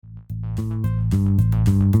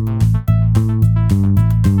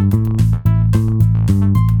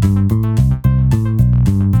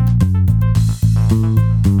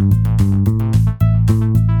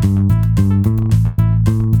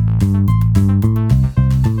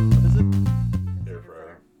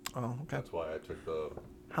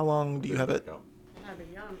How long do you have it? I have it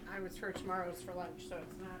young. I was for tomorrow's for lunch, so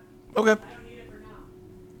it's not. Okay. I don't need it for now.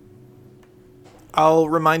 I'll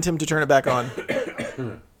remind him to turn it back on.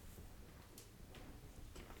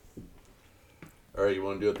 All right, you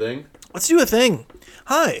want to do a thing? Let's do a thing.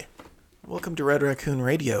 Hi. Welcome to Red Raccoon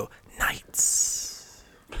Radio. Nights.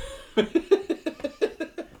 I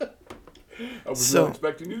was not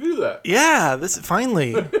expecting you to do that. Yeah,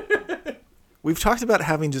 finally. We've talked about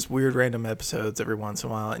having just weird random episodes every once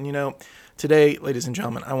in a while. And, you know, today, ladies and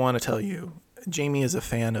gentlemen, I want to tell you, Jamie is a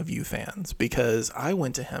fan of you fans because I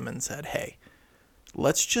went to him and said, hey,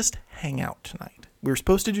 let's just hang out tonight. We were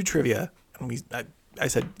supposed to do trivia. And I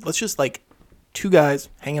said, let's just like two guys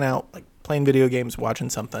hanging out, like playing video games,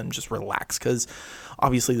 watching something, just relax. Because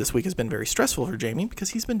obviously this week has been very stressful for Jamie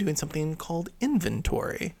because he's been doing something called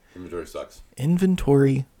inventory. Inventory sucks.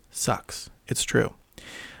 Inventory sucks. It's true.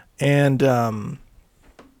 And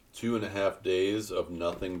 2.5 days of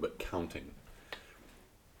nothing but counting.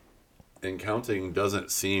 And counting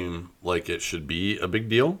doesn't seem like it should be a big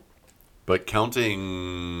deal, but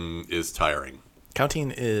counting is tiring.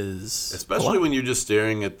 Counting is... Especially when you're just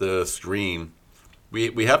staring at the screen.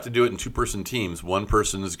 We have to do it in two-person teams. One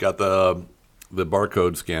person has got the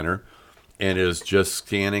barcode scanner and is just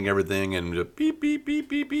scanning everything and just beep, beep, beep,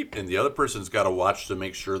 beep, beep. And the other person's got to watch to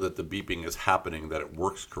make sure that the beeping is happening, that it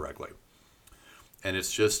works correctly. And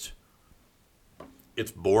it's just, it's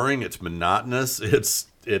boring, it's monotonous, it's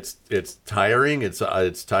tiring,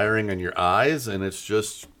 it's tiring on your eyes, and it's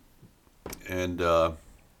just, and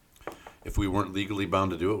if we weren't legally bound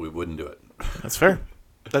to do it, we wouldn't do it. That's fair.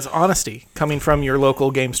 That's honesty coming from your local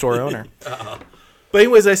game store owner. But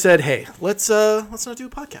anyways, I said, hey, let's not do a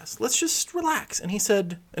podcast. Let's just relax. And he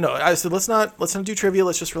said, no, I said, let's not do trivia.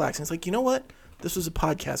 Let's just relax. And he's like, you know what? This was a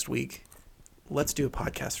podcast week. Let's do a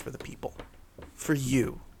podcast for the people, for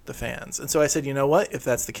you, the fans. And so I said, you know what? If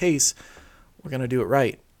that's the case, we're going to do it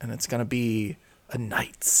right. And it's going to be a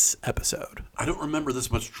Nights episode. I don't remember this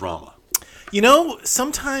much drama. You know,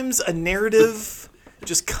 sometimes a narrative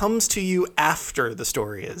just comes to you after the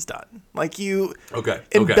story is done. Like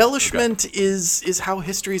embellishment is how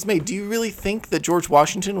history is made. Do you really think that George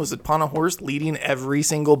Washington was upon a horse leading every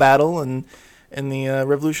single battle in the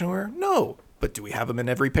Revolutionary War? No. But do we have him in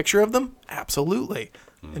every picture of them? Absolutely.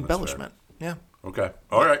 Embellishment. Yeah. Okay.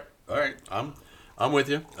 All right. I'm with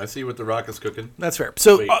you. I see what the Rock is cooking. That's fair.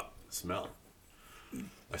 So wait, smell.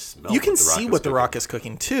 I smell. You can see what the Rock is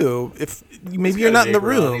cooking too. If maybe you're not in the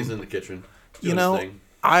room. He's in the kitchen. You know,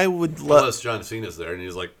 I would love... Unless John Cena's there, and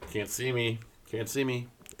he's like, can't see me.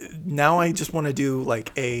 Now I just want to do,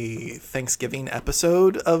 like, a Thanksgiving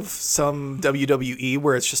episode of some WWE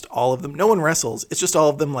where it's just all of them. No one wrestles. It's just all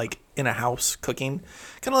of them, like, in a house cooking.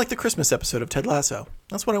 Kind of like the Christmas episode of Ted Lasso.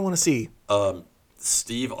 That's what I want to see.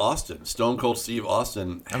 Steve Austin, Stone Cold Steve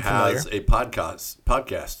Austin, has a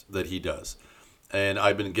podcast that he does. And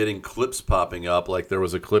I've been getting clips popping up. Like, there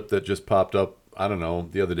was a clip that just popped up, I don't know,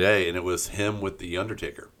 the other day, and it was him with The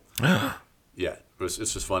Undertaker. Yeah, it's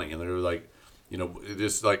just funny. And they were like, you know,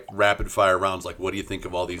 just like rapid fire rounds, like, what do you think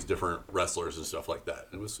of all these different wrestlers and stuff like that?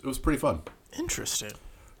 It was pretty fun. Interesting.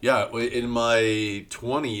 Yeah, in my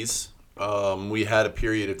 20s, we had a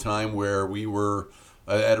period of time where we were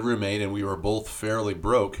at a roommate and we were both fairly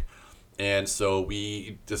broke. And so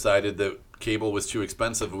we decided that cable was too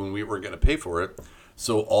expensive and we weren't going to pay for it.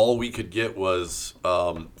 So all we could get was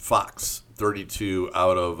Fox 32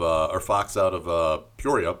 Fox out of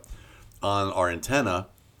Peoria on our antenna,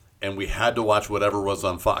 and we had to watch whatever was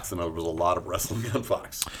on Fox, and there was a lot of wrestling on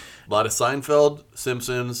Fox. A lot of Seinfeld,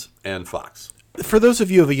 Simpsons, and Fox. For those of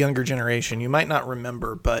you of a younger generation, you might not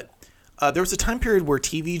remember, but there was a time period where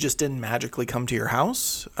TV just didn't magically come to your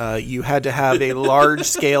house. You had to have a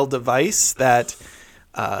large-scale device that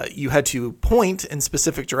you had to point in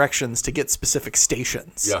specific directions to get specific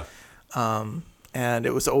stations. Yeah. And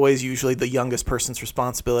it was always usually the youngest person's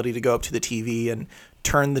responsibility to go up to the TV and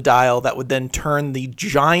turn the dial that would then turn the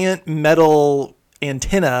giant metal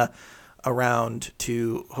antenna around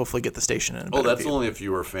to hopefully get the station in. Oh, that's only if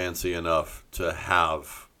you were fancy enough to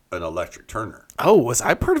have an electric turner. Oh, was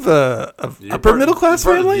I part of a upper middle class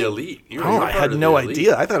family? The elite. I had no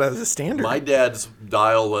idea. I thought I was a standard. My dad's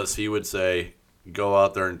dial was, he would say, go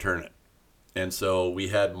out there and turn it. And so we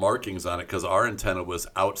had markings on it because our antenna was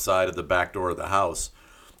outside of the back door of the house.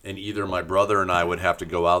 and either my brother and I would have to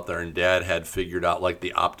go out there, and Dad had figured out like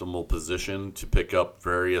the optimal position to pick up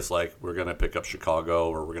various, like we're going to pick up Chicago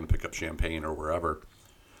or we're going to pick up Champaign or wherever.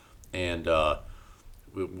 And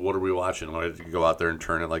what are we watching? I had to go out there and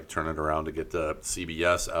turn it around to get the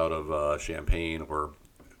CBS out of Champaign, or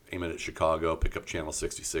aim it at Chicago, pick up Channel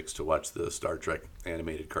 66 to watch the Star Trek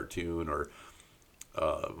animated cartoon, or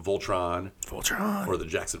Voltron, or the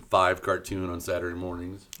Jackson 5 cartoon on Saturday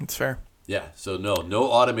mornings. It's fair. Yeah, so no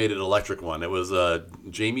automated electric one. It was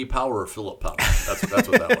Jamie Power or Philip Power. That's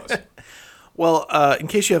what that was. Well, in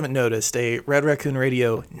case you haven't noticed, a Red Raccoon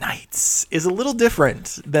Radio Nights is a little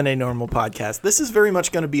different than a normal podcast. This is very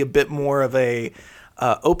much going to be a bit more of a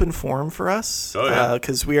open forum for us. Oh, yeah.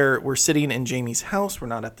 Because we're sitting in Jamie's house. We're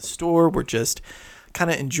not at the store. We're just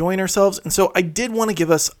kind of enjoying ourselves. And so I did want to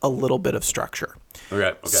give us a little bit of structure.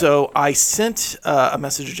 Okay. So I sent a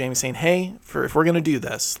message to Jamie saying, hey, if we're going to do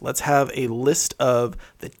this, let's have a list of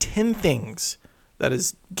the 10 things that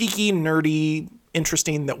is geeky, nerdy,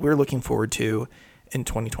 interesting that we're looking forward to in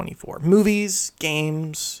 2024. Movies,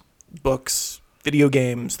 games, books, video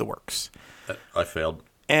games, the works. I failed.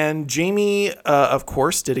 And Jamie, of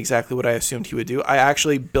course, did exactly what I assumed he would do. I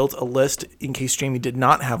actually built a list in case Jamie did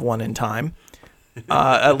not have one in time,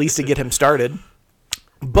 at least to get him started.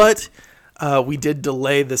 But we did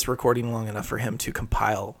delay this recording long enough for him to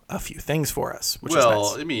compile a few things for us, which is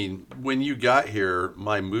nice. I mean, when you got here,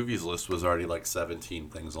 my movies list was already like 17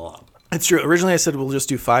 things long. It's true. Originally, I said we'll just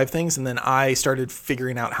do 5 things, and then I started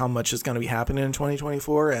figuring out how much is going to be happening in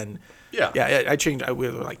 2024, and I changed. We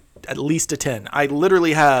were like at least to 10. I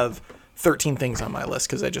literally have 13 things on my list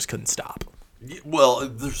because I just couldn't stop. Well,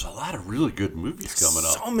 there's a lot of really good movies coming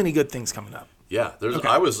up. So many good things coming up. Yeah,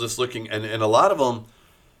 I was just looking, and a lot of them,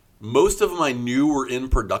 most of them I knew were in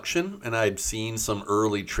production, and I'd seen some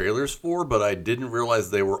early trailers for, but I didn't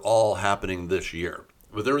realize they were all happening this year.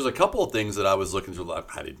 But there was a couple of things that I was looking through,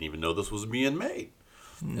 like, I didn't even know this was being made.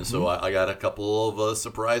 Mm-hmm. And so I got a couple of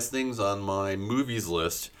surprise things on my movies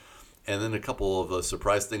list, and then a couple of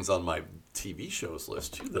surprise things on my TV shows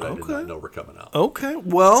list, too, that I did not know were coming out. Okay,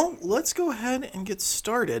 well, let's go ahead and get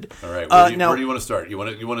started. All right, where do you want to start? You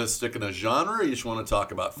want to stick in a genre, or you just want to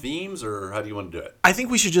talk about themes, or how do you want to do it? I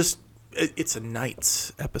think we should just, it's a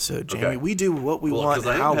Nights episode, Jamie. Okay. We do what we want,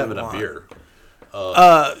 because how I am we having want. a beer.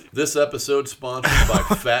 This episode sponsored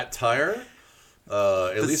by Fat Tire.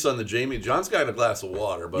 At least on the Jamie. John's got a glass of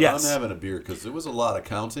water, but yes. I'm having a beer because there was a lot of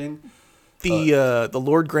counting. The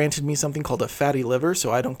Lord granted me something called a fatty liver,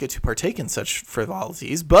 so I don't get to partake in such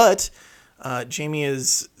frivolities. But Jamie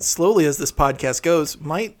is, slowly as this podcast goes,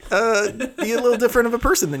 might be a little different of a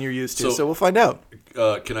person than you're used to. So we'll find out.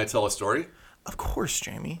 Can I tell a story? Of course,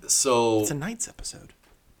 Jamie. So it's a Nights episode.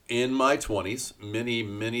 In my 20s, many,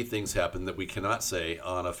 many things happened that we cannot say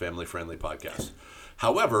on a family-friendly podcast.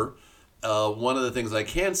 However, one of the things I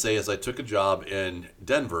can say is I took a job in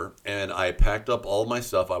Denver, and I packed up all my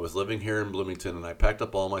stuff. I was living here in Bloomington, and I packed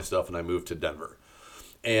up all my stuff, and I moved to Denver.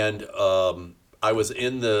 And I was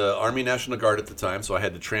in the Army National Guard at the time, so I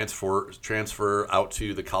had to transfer out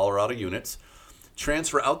to the Colorado units,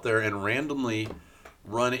 transfer out there, and randomly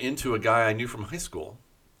run into a guy I knew from high school.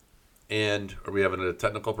 And are we having a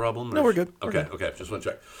technical problem? No, we're good. Okay. Just want to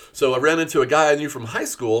check. So I ran into a guy I knew from high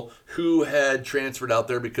school who had transferred out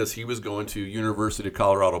there because he was going to University of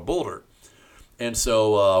Colorado Boulder. And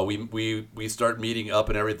so we start meeting up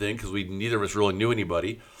and everything because neither of us really knew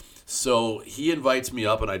anybody. So he invites me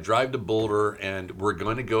up, and I drive to Boulder, and we're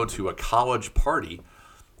going to go to a college party.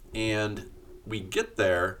 And we get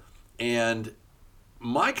there, and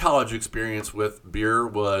my college experience with beer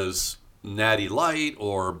was Natty Light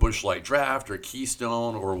or Busch Light Draft or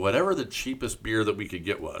Keystone or whatever the cheapest beer that we could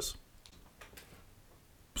get was.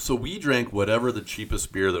 So we drank whatever the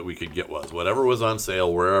cheapest beer that we could get was. Whatever was on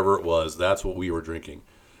sale, wherever it was, that's what we were drinking.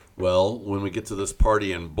 Well, when we get to this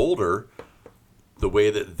party in Boulder, the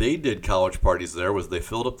way that they did college parties there was they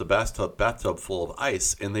filled up the bathtub full of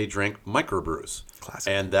ice, and they drank microbrews.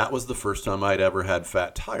 Classic. And that was the first time I'd ever had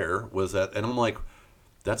Fat Tire, was that, and I'm like,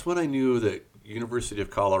 that's when I knew that University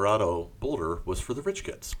of Colorado Boulder was for the rich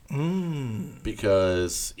kids.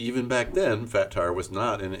 Because even back then, Fat Tire was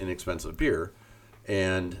not an inexpensive beer.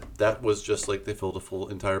 And that was just like they filled a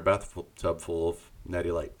entire bathtub full of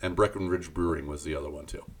Natty Light. And Breckenridge Brewing was the other one,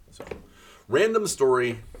 too. So, random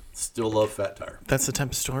story, still love Fat Tire. That's the type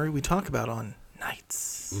of story we talk about on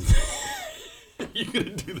Nights. You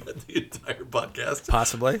going to do that the entire podcast?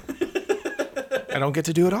 Possibly. I don't get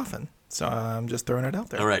to do it often, so I'm just throwing it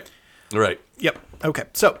out there. All right. Yep. Okay.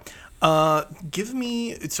 So, give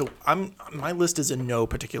me. So, my list is in no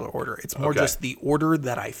particular order. It's more just the order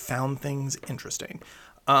that I found things interesting.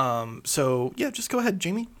 So, yeah, just go ahead,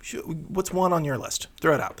 Jamie. What's one on your list?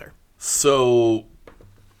 Throw it out there. So,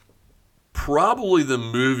 probably the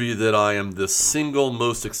movie that I am the single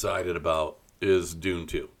most excited about is Dune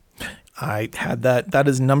 2. I had that. That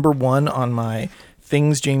is number one on my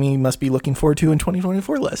things Jamie must be looking forward to in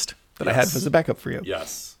 2024 list that I had as a backup for you.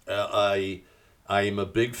 Yes. I am a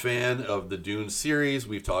big fan of the Dune series.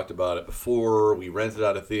 We've talked about it before. We rented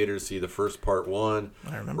out a theater to see the first part one.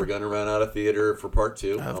 I remember. We're going to rent out a theater for part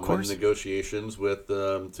two. Of course. In negotiations with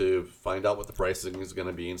to find out what the pricing is going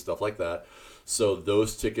to be and stuff like that. So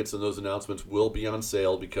those tickets and those announcements will be on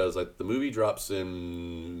sale because the movie drops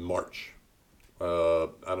in March. I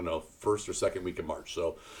don't know, first or second week of March.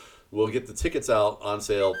 So we'll get the tickets out on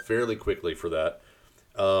sale fairly quickly for that.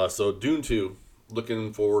 So Dune 2.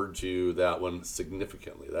 Looking forward to that one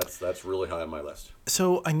significantly. That's really high on my list.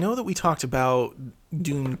 So I know that we talked about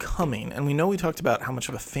Dune coming, and we know we talked about how much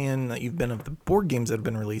of a fan that you've been of the board games that have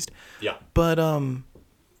been released. Yeah. But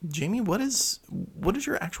Jamie, what is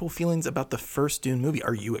your actual feelings about the first Dune movie?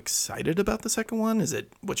 Are you excited about the second one? Is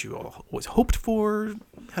it what you always hoped for?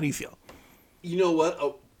 How do you feel? You know what?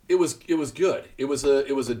 Oh, it was good. It was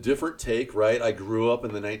a different take, right? I grew up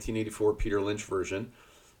in the 1984 Peter Lynch version.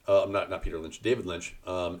 Not Peter Lynch, David Lynch,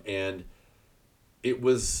 and it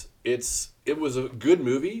was a good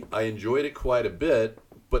movie. I enjoyed it quite a bit,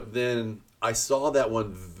 but then I saw that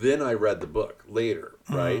one. Then I read the book later,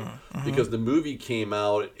 right? Mm-hmm. Because the movie came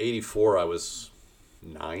out at 84. I was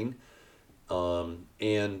 9,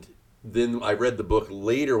 and then I read the book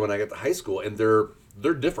later when I got to high school, and they're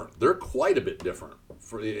different. They're quite a bit different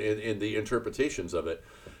in the interpretations of it.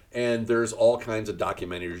 And there's all kinds of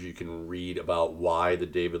documentaries you can read about why the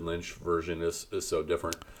David Lynch version is so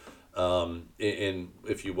different. And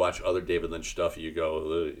if you watch other David Lynch stuff, you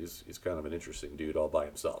go, he's kind of an interesting dude all by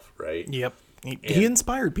himself, right? Yep. He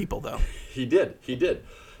inspired people, though. He did.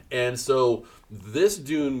 And so this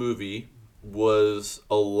Dune movie was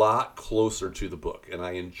a lot closer to the book, and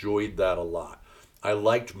I enjoyed that a lot. I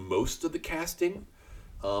liked most of the casting.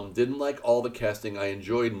 Didn't like all the casting. I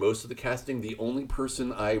enjoyed most of the casting. The only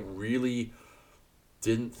person I really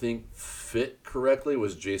didn't think fit correctly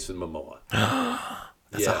was Jason Momoa.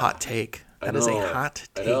 That's a hot take. That is a hot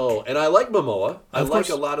take. I know. And I like Momoa. I like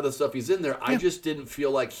a lot of the stuff he's in there. Yeah. I just didn't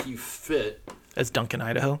feel like he fit as Duncan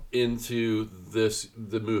Idaho into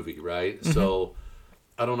the movie, right? Mm-hmm. So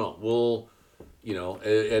I don't know.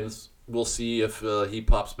 And we'll see if he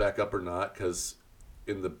pops back up or not, because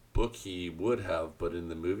in the book he would have, but in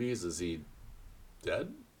the movies, is he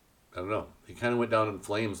dead? I don't know. He kind of went down in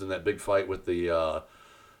flames in that big fight with the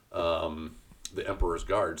Emperor's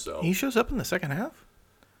Guard. So he shows up in the second half.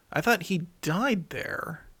 I thought he died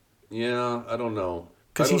there. Yeah, I don't know.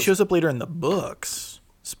 Because he shows up later in the books.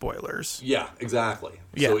 Spoilers. Yeah, exactly.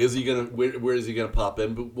 Yeah. So is he gonna? Where is he gonna pop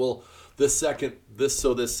in? But this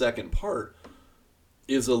second part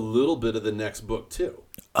is a little bit of the next book too.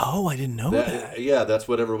 Oh, I didn't know that. Yeah, that's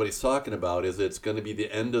what everybody's talking about. Is it's going to be the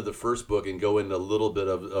end of the first book and go into a little bit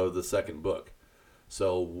of the second book.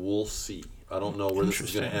 So we'll see. I don't know where this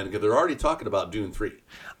is going to end, because they're already talking about Dune 3.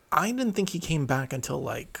 I didn't think he came back until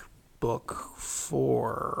like book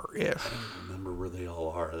 4-ish. I don't remember where they all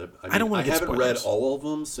are. I don't want to get haven't spoilers. read all of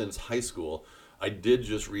them since high school. I did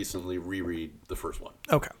just recently reread the first one.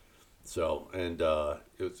 Okay. So, and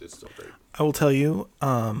it's still great. I will tell you,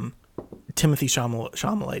 Timothy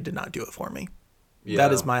Chalamet did not do it for me. Yeah.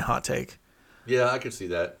 That is my hot take. Yeah, I could see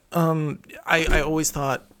that. I always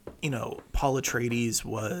thought, Paul Atreides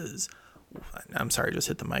was... I'm sorry, I just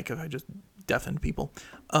hit the mic if I just deafened people.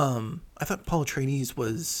 I thought Paul Atreides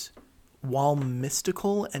was, while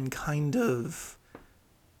mystical and kind of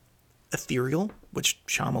ethereal, which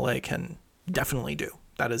Chalamet can definitely do.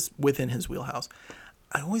 That is within his wheelhouse.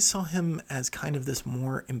 I always saw him as kind of this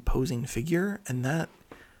more imposing figure, and that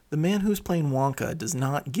the man who's playing Wonka does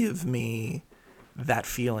not give me that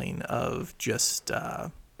feeling of just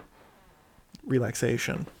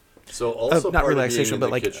relaxation. So also not part relaxation, of but being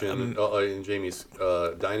in like the kitchen in Jamie's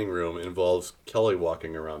dining room involves Kelly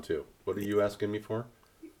walking around too. What are you asking me for?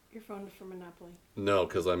 Your phone for Monopoly. No,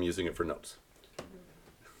 because I'm using it for notes.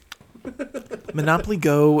 Monopoly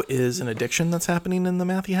Go is an addiction that's happening in the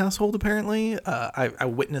Matthew household, apparently. I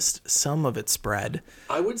witnessed some of it spread.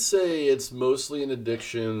 I would say it's mostly an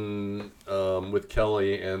addiction with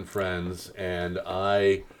Kelly and friends, and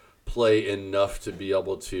I play enough to be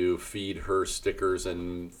able to feed her stickers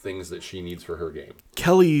and things that she needs for her game.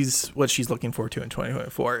 What she's looking forward to in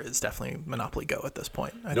 2024 is definitely Monopoly Go at this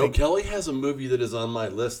point. I think. Kelly has a movie that is on my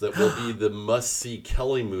list that will be the must-see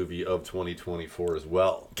Kelly movie of 2024 as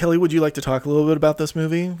well. Kelly, would you like to talk a little bit about this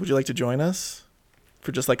movie? Would you like to join us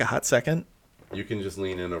for just like a hot second? You can just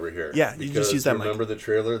lean in over here. Yeah, you just use that mic. Remember the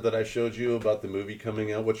trailer that I showed you about the movie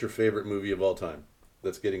coming out? What's your favorite movie of all time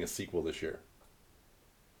that's getting a sequel this year?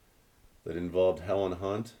 That involved Helen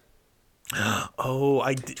Hunt? Oh,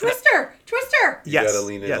 I did. Twister! Twister! You Yes. gotta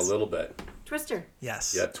lean in a little bit. Twister.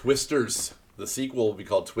 Yes. Yeah, Twisters. The sequel will be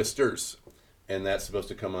called Twisters. And that's supposed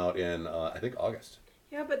to come out in, I think, August.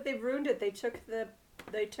 Yeah, but they ruined it. They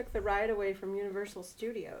took the ride away from Universal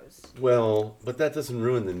Studios. Well, but that doesn't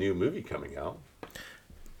ruin the new movie coming out.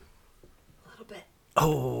 A little bit.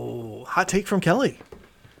 Oh, hot take from Kelly.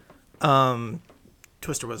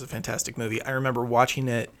 Twister was a fantastic movie. I remember watching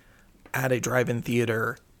it at a drive-in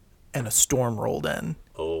theater, and a storm rolled in,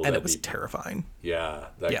 and it was terrifying. Yeah,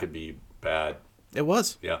 that could be bad. It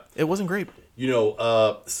was. Yeah. It wasn't great. You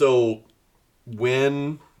know, so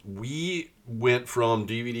when we went from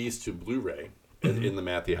DVDs to Blu-ray in the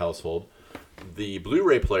Matthew household, the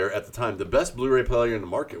Blu-ray player at the time, the best Blu-ray player in the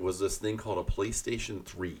market was this thing called a PlayStation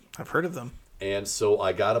 3. I've heard of them. And so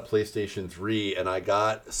I got a PlayStation 3, and I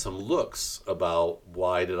got some looks about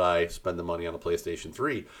why did I spend the money on a PlayStation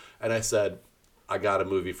 3. And I said, I got a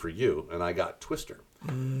movie for you, and I got Twister.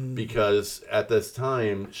 Because at this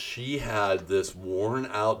time, she had this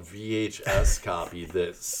worn-out VHS copy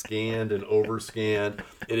that scanned and overscanned.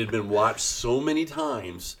 It had been watched so many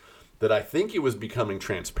times that I think it was becoming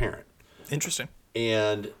transparent. Interesting.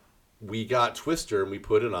 And we got Twister, and we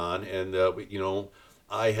put it on, and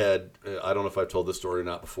I had, I don't know if I've told this story or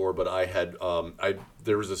not before, but I had,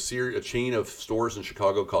 there was a chain of stores in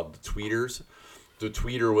Chicago called the Tweeters. The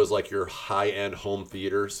Tweeter was like your high-end home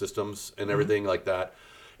theater systems and everything like that.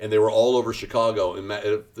 And they were all over Chicago. And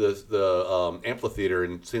the amphitheater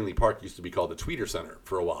in Stanley Park used to be called the Tweeter Center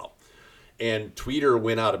for a while. And Tweeter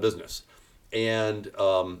went out of business. And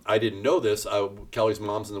I didn't know this. Kelly's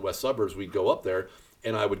mom's in the west suburbs. We'd go up there.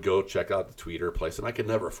 And I would go check out the Tweeter place. And I could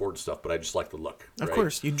never afford stuff, but I just liked the look. Of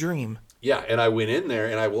course, you dream. Yeah, and I went in there,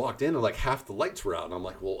 and I walked in, and like half the lights were out. And I'm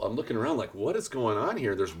like, well, I'm looking around like, what is going on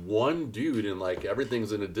here? There's one dude, and like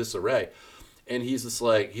everything's in a disarray. And he's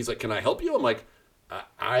like, can I help you? I'm like,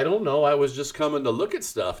 I don't know. I was just coming to look at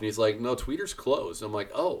stuff. And he's like, no, Tweeter's closed. I'm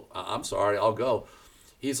like, oh, I'm sorry. I'll go.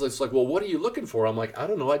 He's like, well, what are you looking for? I'm like, I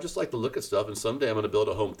don't know. I just like to look at stuff, and someday I'm going to build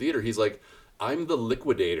a home theater. He's like, I'm the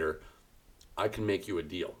liquidator. I can make you a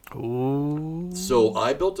deal. Ooh. So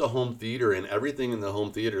I built a home theater, and everything in the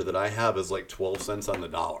home theater that I have is like 12 cents on the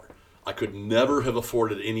dollar. I could never have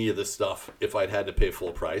afforded any of this stuff if I'd had to pay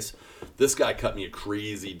full price. This guy cut me a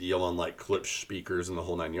crazy deal on like Klipsch speakers and the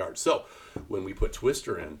whole 9 yards. So when we put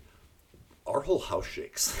Twister in, our whole house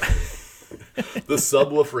shakes. The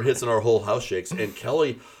subwoofer hits and our whole house shakes. And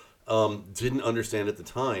Kelly didn't understand at the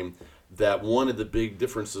time that one of the big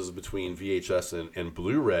differences between VHS and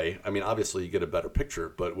Blu-ray, I mean, obviously you get a better picture,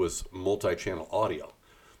 but it was multi-channel audio.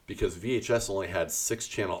 Because VHS only had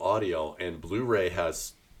 6-channel audio, and Blu-ray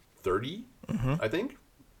has 30, I think,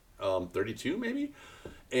 32 maybe.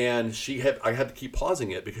 And I had to keep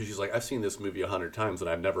pausing it because she's like, I've seen this movie 100 times, and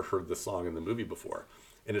I've never heard this song in the movie before.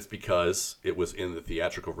 And it's because it was in the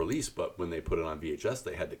theatrical release, but when they put it on VHS,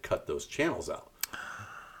 they had to cut those channels out.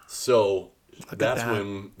 So that's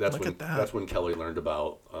when Kelly learned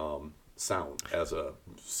about sound as a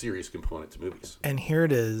serious component to movies. And here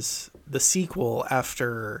it is, the sequel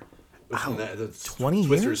after 20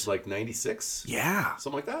 Twister's years? like 96? Yeah.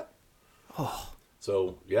 Something like that? Oh.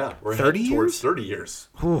 So, yeah, we're 30 heading towards years? 30 years.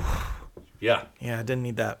 Whew. Yeah. Yeah, I didn't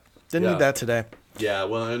need that. Didn't need that today. Yeah,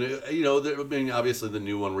 well, and obviously the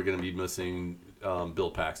new one we're going to be missing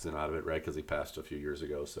Bill Paxton out of it, right? Because he passed a few years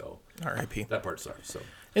ago, so R.I.P. that part sucks. So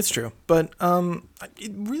it's true, but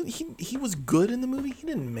it really he was good in the movie. He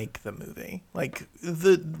didn't make the movie. Like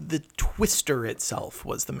the Twister itself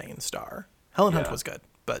was the main star. Helen Hunt was good,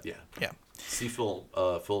 but yeah. C. Philip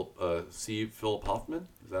Hoffman.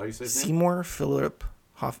 Is that how you say his name? Seymour Philip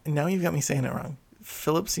Hoffman. Now you've got me saying it wrong.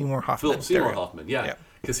 Philip Seymour Hoffman. Philip Seymour Hoffman. Yeah.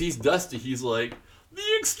 Because he's Dusty. He's like, the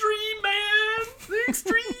extreme, man. The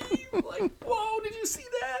extreme. Like, whoa, did you see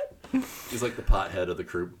that? He's like the pothead of the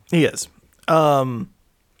crew. He is. I'm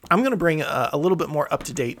going to bring a little bit more up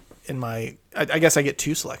to date in my. I guess I get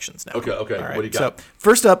 2 selections now. Okay. All right. What do you got? So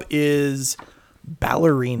first up is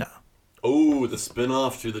Ballerina. Oh, the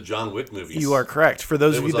spinoff to the John Wick movies. You are correct. For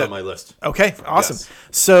those of you that on my list. Okay, awesome. Yes.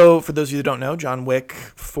 So for those of you that don't know, John Wick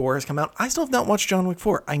 4 has come out. I still have not watched John Wick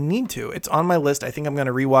 4. I need to. It's on my list. I think I'm going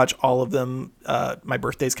to rewatch all of them. My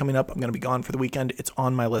birthday's coming up. I'm going to be gone for the weekend. It's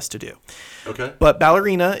on my list to do. Okay. But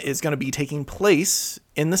Ballerina is going to be taking place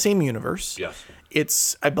in the same universe. Yes.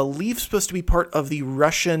 It's, I believe, supposed to be part of the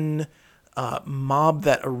Russian mob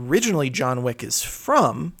that originally John Wick is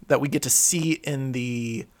from, that we get to see in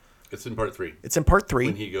the It's in part 3. It's in part 3.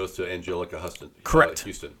 When he goes to Angelica Huston. Correct.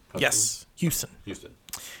 Houston. Yes, Houston. Houston.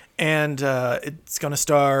 And it's going to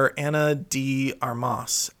star Ana de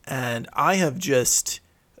Armas. And I have just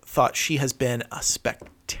thought she has been a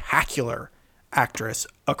spectacular actress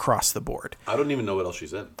across the board. I don't even know what else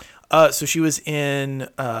she's in. So she was in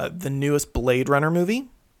the newest Blade Runner movie.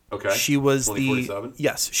 Okay. She was 2047?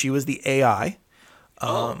 she was the AI.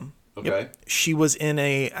 Okay. Yep. She was in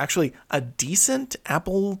a decent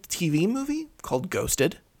Apple TV movie called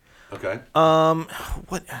Ghosted. Okay.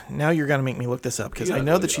 What? Now you're gonna make me look this up because I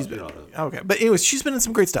know that she's been okay. But anyways, she's been in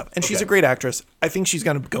some great stuff, and she's a great actress. I think she's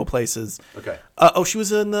gonna go places. Okay. She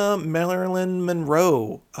was in the Marilyn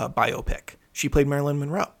Monroe biopic. She played Marilyn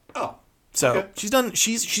Monroe. Oh. So okay.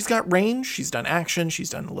 she's got range. She's done action. She's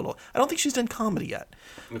done a little. I don't think she's done comedy yet.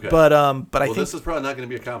 Okay. But I think this is probably not going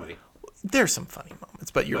to be a comedy. There's some funny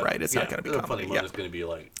moments, but you're right. It's not going to be comedy. Funny moment is going to be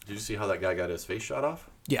like, did you see how that guy got his face shot off?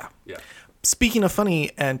 Yeah. Yeah. Speaking of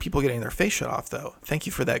funny and people getting their face shut off, though, thank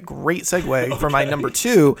you for that great segue for my number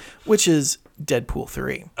 2, which is Deadpool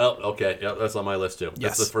 3. Oh, okay. Yeah, that's on my list too.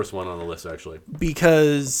 Yes. That's the first one on the list, actually.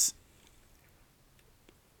 Because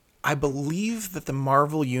I believe that the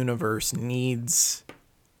Marvel Universe needs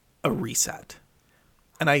a reset.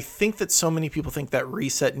 And I think that so many people think that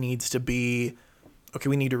reset needs to be, okay,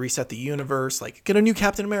 we need to reset the universe, like get a new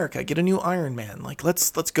Captain America, get a new Iron Man. Like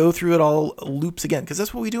let's go through it all loops again, because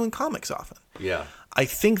that's what we do in comics often. Yeah. I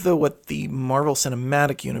think though what the Marvel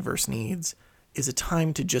Cinematic Universe needs is a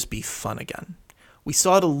time to just be fun again. We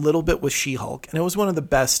saw it a little bit with She-Hulk, and it was one of the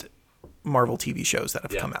best Marvel TV shows that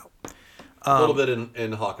have come out. A little bit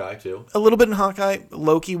in Hawkeye too. A little bit in Hawkeye.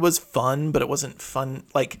 Loki was fun, but it wasn't fun,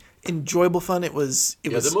 like enjoyable fun. It was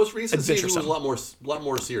the most recent season was a lot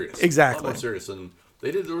more serious. Exactly. A lot more serious, and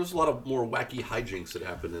there was a lot of more wacky hijinks that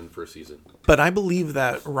happened in the first season. But I believe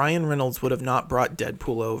that Ryan Reynolds would have not brought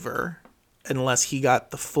Deadpool over unless he got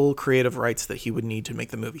the full creative rights that he would need to make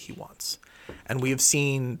the movie he wants. And we have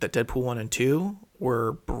seen that Deadpool 1 and 2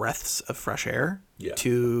 were breaths of fresh air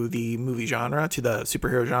to the movie genre, to the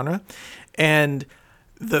superhero genre. And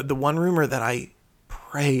the one rumor that I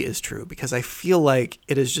pray is true, because I feel like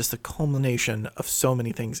it is just a culmination of so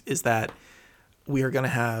many things, is that we are going to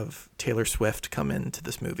have Taylor Swift come into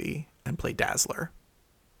this movie and play Dazzler.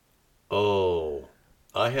 Oh,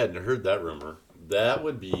 I hadn't heard that rumor. That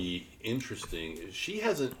would be interesting. She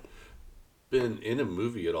hasn't been in a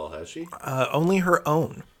movie at all, has she? Only her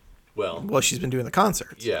own. Well, she's been doing the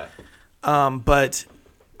concerts. Yeah. But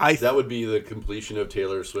that would be the completion of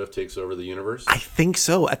Taylor Swift takes over the universe. I think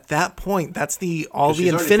so. At that point, that's the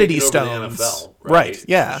she's Infinity already taken Stones. over the NFL, right?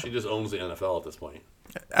 Yeah. She just owns the NFL at this point.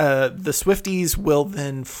 The Swifties will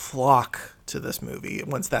then flock to this movie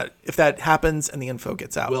if that happens and the info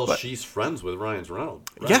gets out. Well, she's friends with Ryan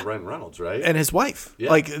Reynolds, right? And his wife. Yeah.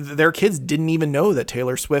 Like their kids didn't even know that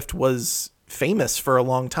Taylor Swift was famous for a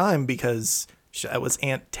long time because that was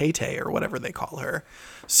Aunt Tay-Tay or whatever they call her.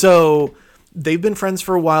 So they've been friends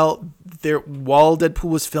for a while. While Deadpool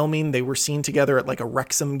was filming, they were seen together at like a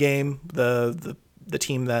Wrexham game, the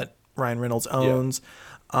team that Ryan Reynolds owns.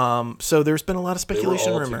 Yeah. So there's been a lot of speculation.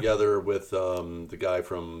 They were all rumor together with the guy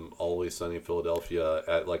from Always Sunny in Philadelphia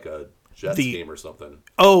at like a Jets game or something.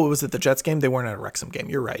 Oh, was it the Jets game? They weren't at a Wrexham game.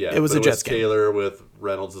 You're right. Yeah, it was a Jets game. Taylor with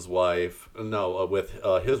Reynolds' wife. No, with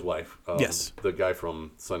his wife. Yes. The guy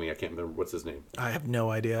from Sunny. I can't remember what's his name. I have no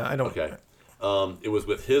idea. I don't. Okay. It was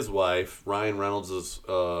with his wife. Ryan Reynolds is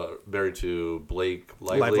married to Blake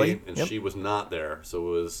Lively, and she was not there.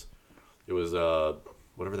 So it was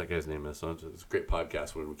whatever that guy's name is. So it's a great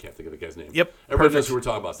podcast when we can't think of the guy's name. Yep. Everybody knows who we're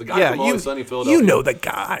talking about. It's the guy from Always Sunny in Philadelphia. You know the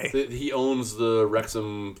guy. He owns the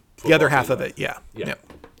Wrexham. The other half of it, yeah.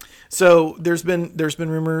 So there's been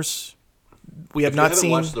rumors. We have not seen. If you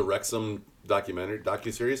haven't watched the Wrexham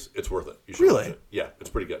docuseries, it's worth it. You should really? Watch it. Yeah, it's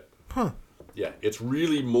pretty good. Huh. Yeah, it's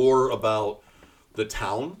really more about the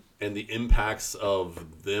town and the impacts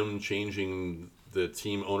of them changing the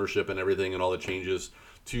team ownership and everything and all the changes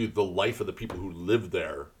to the life of the people who live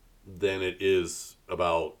there than it is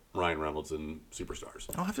about Ryan Reynolds and superstars.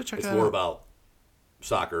 I'll have to check it out. It's more about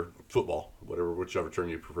soccer, football, whichever term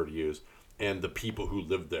you prefer to use, and the people who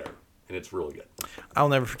live there. And it's really good. I'll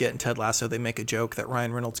never forget in Ted Lasso, they make a joke that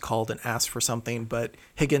Ryan Reynolds called and asked for something, but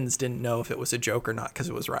Higgins didn't know if it was a joke or not because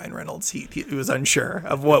it was Ryan Reynolds. He was unsure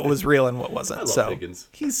of what was real and what wasn't. I love Higgins.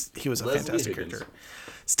 He was a fantastic Higgins. character.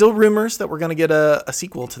 Still rumors that we're going to get a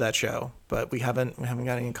sequel to that show, but we haven't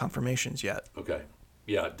got any confirmations yet. Okay.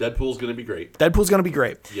 Yeah, Deadpool's going to be great. Deadpool's going to be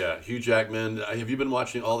great. Yeah, Hugh Jackman. Have you been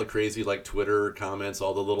watching all the crazy like Twitter comments,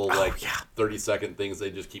 all the little 30-second things they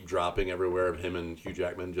just keep dropping everywhere of him and Hugh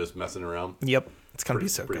Jackman just messing around? Yep, it's going to be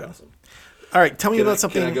so pretty good. Awesome. All right, tell me about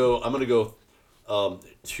something. Can I go? I'm going to go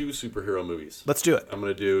 2 superhero movies. Let's do it. I'm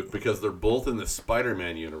going to do, because they're both in the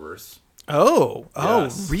Spider-Man universe.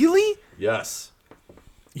 Yes. Really? Yes.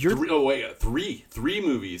 Three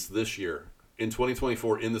movies this year in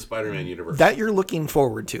 2024 in the Spider-Man universe. That you're looking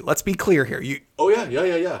forward to. Let's be clear here. Yeah.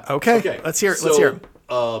 Okay. Let's hear it.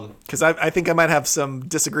 Because I think I might have some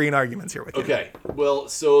disagreeing arguments here with you. Okay. Well,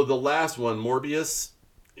 so the last one, Morbius.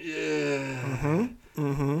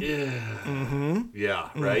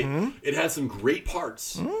 Right? It had some great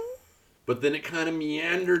parts. But then it kind of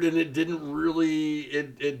meandered, and it didn't really,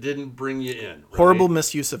 it didn't bring you in. Right? Horrible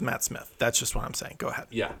misuse of Matt Smith. That's just what I'm saying. Go ahead.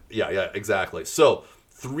 Yeah, exactly. So,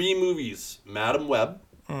 3 movies. Madam Web.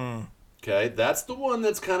 Okay, that's the one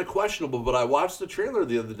that's kind of questionable, but I watched the trailer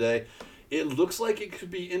the other day. It looks like it could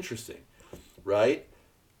be interesting, right?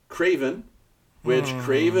 Craven, which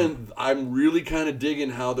Craven, I'm really kind of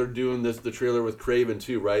digging how they're doing the trailer with Craven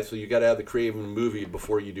too, right? So you got to have the Craven movie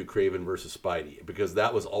before you do Craven versus Spidey, because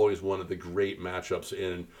that was always one of the great matchups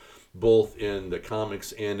in both in the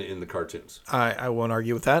comics and in the cartoons. I won't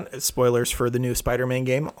argue with that. Spoilers for the new Spider-Man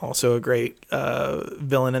game. Also a great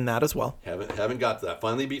villain in that as well. Haven't got to that.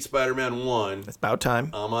 Finally beat Spider-Man 1. It's about time.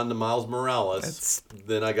 I'm on to Miles Morales.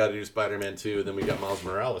 Then I got to do Spider-Man 2. Then we got Miles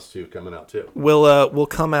Morales 2 coming out too. We'll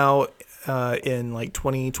come out in like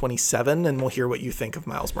 2027, and we'll hear what you think of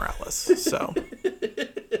Miles Morales. So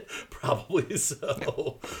Probably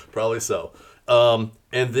so.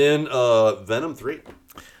 And then Venom 3.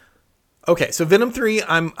 Okay, so Venom 3,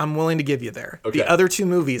 I'm willing to give you there. Okay. The other 2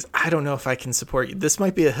 movies, I don't know if I can support you. This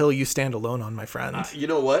might be a hill you stand alone on, my friend. You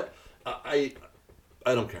know what? I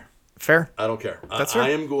don't care. Fair. I don't care. That's fair. I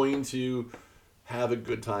am going to have a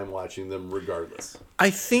good time watching them regardless. I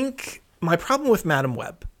think my problem with Madam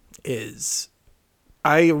Web is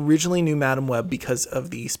I originally knew Madam Web because of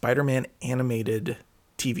the Spider-Man animated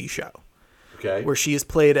TV show. Okay. Where she is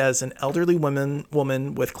played as an elderly woman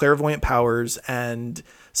with clairvoyant powers and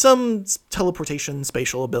some teleportation,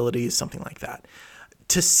 spatial abilities, something like that.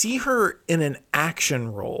 To see her in an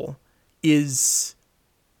action role is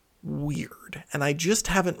weird, and I just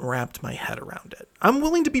haven't wrapped my head around it. I'm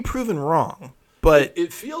willing to be proven wrong, but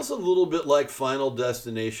it feels a little bit like Final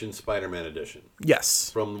Destination Spider-Man Edition.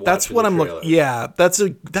 Yes, From that's what I'm trailer. looking. Yeah, that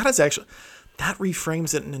is actually. That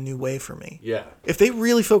reframes it in a new way for me. Yeah. If they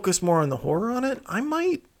really focus more on the horror on it, I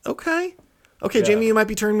might. Okay, yeah. Jamie, you might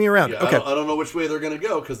be turning me around. Yeah, okay. I don't know which way they're going to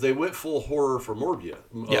go, because they went full horror for Mobius.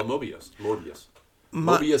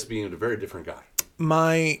 Mobius being a very different guy.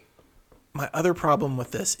 My other problem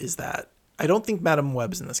with this is that I don't think Madam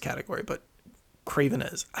Web's in this category, but Craven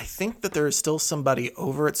is. I think that there is still somebody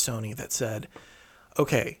over at Sony that said,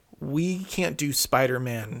 okay, we can't do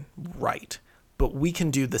Spider-Man right, but we can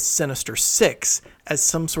do the Sinister Six as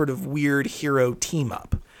some sort of weird hero team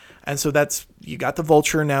up. And so you got the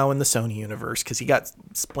Vulture now in the Sony universe, because he got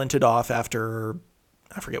splinted off after,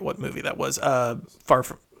 I forget what movie that was. Not Far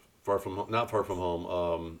From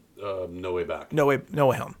Home. No Way Back. No Way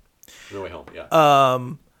Home. No Way Home. Yeah.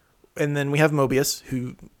 And then we have Mobius,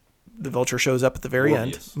 who the Vulture shows up at the very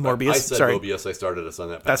end. Morbius. I said Sorry. Mobius. I started us on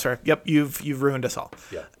that path. That's right. Yep. You've ruined us all.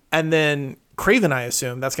 Yeah. And then Craven, I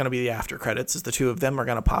assume that's going to be the after credits, is the 2 of them are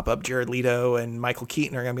going to pop up. Jared Leto and Michael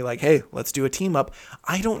Keaton are going to be like, hey, let's do a team up.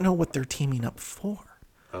 I don't know what they're teaming up for.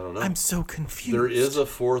 I don't know. I'm so confused. There is a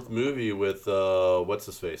 4th movie with, what's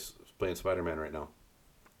his face? Playing Spider-Man right now.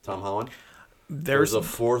 Tom Holland. There's a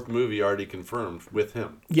 4th movie already confirmed with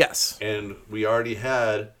him. Yes. And we already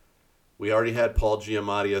had Paul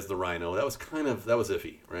Giamatti as the Rhino. That was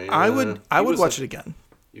iffy, right? I would watch it again.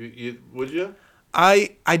 Would you?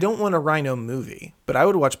 I don't want a Rhino movie, but I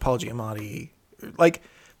would watch Paul Giamatti. Like,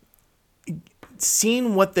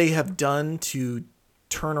 seeing what they have done to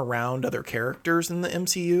turn around other characters in the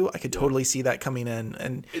MCU, I could totally see that coming in.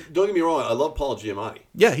 And don't get me wrong, I love Paul Giamatti.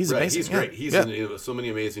 Yeah, he's amazing. He's great. He's in so many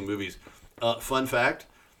amazing movies. Fun fact,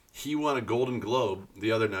 he won a Golden Globe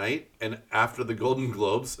the other night, and after the Golden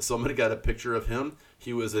Globes, somebody got a picture of him.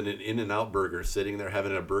 He was in an In-N-Out burger, sitting there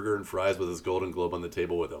having a burger and fries with his Golden Globe on the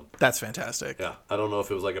table with him. That's fantastic. Yeah, I don't know if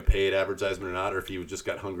it was like a paid advertisement or not, or if he just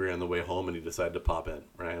got hungry on the way home and he decided to pop in,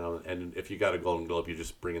 right? And if you got a Golden Globe, you're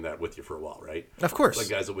just bringing that with you for a while, right? Of course. Like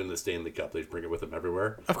guys that win the Stanley Cup, they bring it with them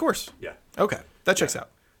everywhere. Of course. Yeah. Okay, that checks out.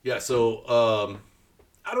 Yeah, so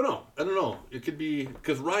I don't know. It could be,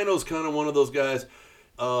 because Rhino's kind of one of those guys.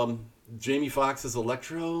 Jamie Foxx as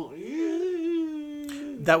Electro.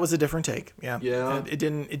 That was a different take. Yeah. Yeah. It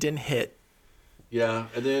didn't hit. Yeah,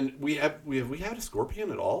 and then we had a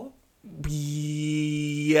Scorpion at all?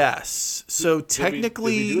 Yes. So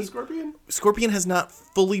technically, did we do a Scorpion? Scorpion has not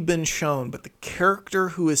fully been shown, but the character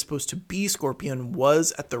who is supposed to be Scorpion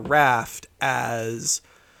was at the raft as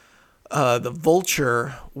the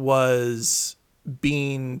Vulture was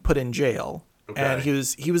being put in jail. Okay. And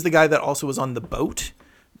he was the guy that also was on the boat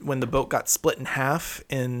when the boat got split in half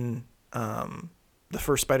in the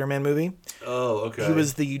first Spider-Man movie. Oh, okay. He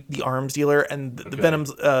was the arms dealer, and the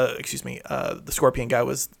Venom's the Scorpion guy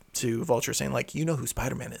was to Vulture saying, like, you know who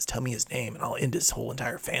Spider-Man is, tell me his name and I'll end his whole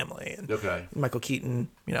entire family. And Michael Keaton,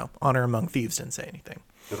 honor among thieves, didn't say anything.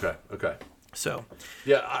 Okay. So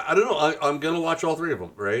yeah, I don't know. I'm gonna watch all three of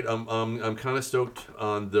them, right? I'm kind of stoked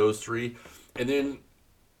on those three, and then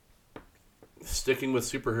sticking with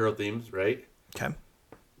superhero themes, right? Okay.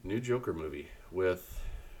 New Joker movie with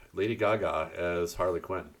Lady Gaga as Harley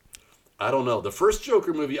Quinn. I don't know. The first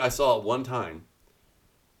Joker movie I saw at one time.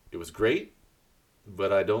 It was great,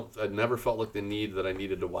 but I never felt like the need that I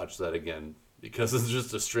needed to watch that again because it's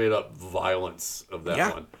just a straight up violence of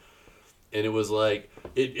that one. And it was like,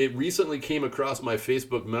 it recently came across my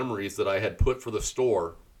Facebook memories that I had put for the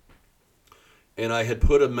store. And I had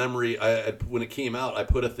put a memory, when it came out, I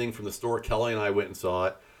put a thing from the store. Kelly and I went and saw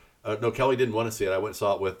it. No, Kelly didn't want to see it. I went and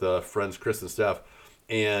saw it with friends Chris and Steph.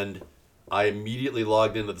 And I immediately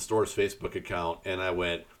logged into the store's Facebook account and I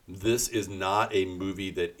went, this is not a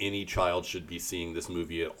movie that any child should be seeing this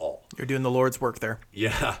movie at all. You're doing the Lord's work there.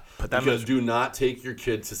 Yeah. Because do not take your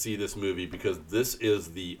kid to see this movie because this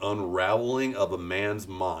is the unraveling of a man's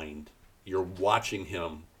mind. You're watching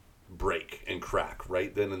him break and crack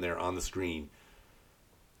right then and there on the screen.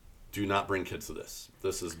 Do not bring kids to this.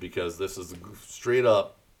 This is straight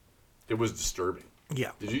up, it was disturbing.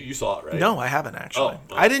 Yeah. You saw it, right? No, I haven't actually.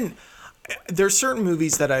 Oh. I didn't. There's certain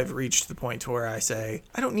movies that I've reached the point to where I say,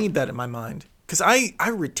 I don't need that in my mind. Because I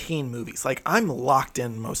retain movies. Like, I'm locked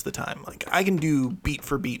in most of the time. Like, I can do beat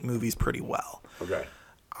for beat movies pretty well. Okay.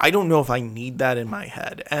 I don't know if I need that in my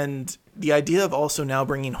head. And the idea of also now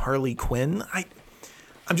bringing Harley Quinn,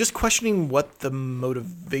 I'm just questioning what the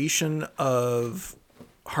motivation of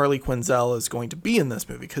Harley Quinzel is going to be in this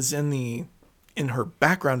movie. Because in her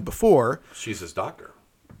background before, she's his doctor.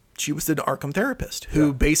 She was an Arkham therapist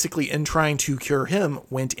who basically, in trying to cure him,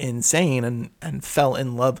 went insane and fell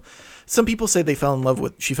in love. Some people say she fell in love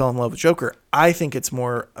with Joker. I think it's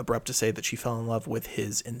more abrupt to say that she fell in love with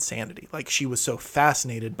his insanity. Like, she was so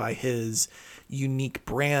fascinated by his unique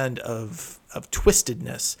brand of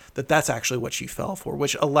twistedness that's actually what she fell for,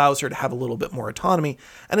 which allows her to have a little bit more autonomy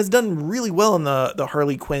and has done really well in the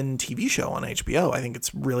Harley Quinn TV show on HBO. I think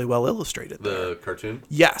it's really well illustrated. The cartoon?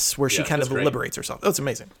 Yes, where she kind of liberates herself. That's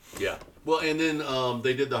amazing. Yeah. Well, and then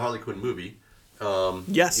they did the Harley Quinn movie.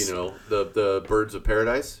 Yes. The Birds of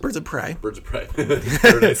Paradise. Birds of Prey.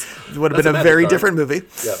 Paradise. It would have been a very different movie.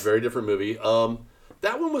 Yeah, very different movie.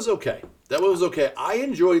 That one was okay. I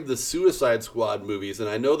enjoyed the Suicide Squad movies, and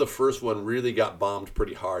I know the first one really got bombed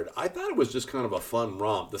pretty hard. I thought it was just kind of a fun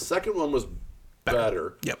romp. The second one was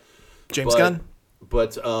better. Yep. James Gunn.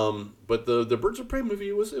 But the Birds of Prey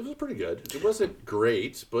movie was pretty good. It wasn't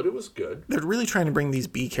great, but it was good. They're really trying to bring these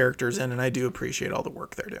B characters in, and I do appreciate all the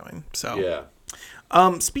work they're doing. So yeah.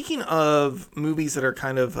 Speaking of movies that are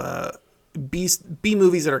kind of B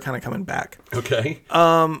movies that are kind of coming back. Okay.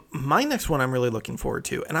 My next one I'm really looking forward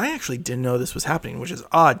to, and I actually didn't know this was happening, which is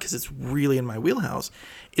odd because it's really in my wheelhouse,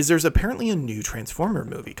 is there's apparently a new Transformer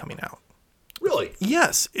movie coming out. Really?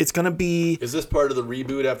 Yes, it's going to be... Is this part of the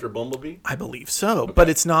reboot after Bumblebee? I believe so, but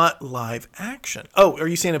it's not live action. Oh, are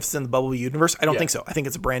you saying if it's in the Bumblebee universe? I don't think so. I think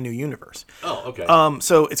it's a brand new universe. Oh, okay.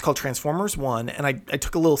 So it's called Transformers 1, and I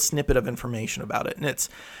took a little snippet of information about it, and it's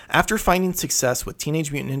after finding success with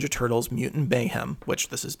Teenage Mutant Ninja Turtles Mutant Mayhem, which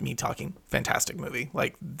this is me talking, fantastic movie.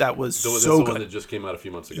 Like, that was so good. That's the one that just came out a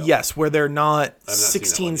few months ago. Yes, where they're not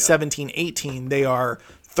 16, 17, 18. They are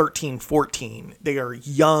 13, 14. They are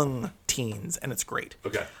young teens, and it's great.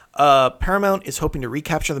 Okay. Paramount is hoping to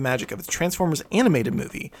recapture the magic of its Transformers animated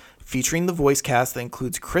movie, featuring the voice cast that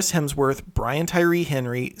includes Chris Hemsworth, Brian Tyree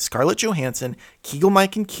Henry, Scarlett Johansson,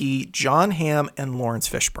 Keegan-Michael Key, John Hamm, and Lawrence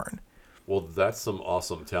Fishburne. Well, that's some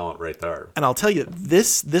awesome talent right there. And I'll tell you,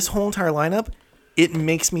 this whole entire lineup, it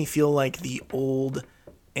makes me feel like the old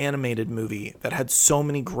animated movie that had so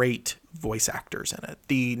many great voice actors in it.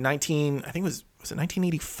 The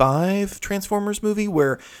 1985 Transformers movie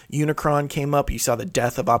where Unicron came up. You saw the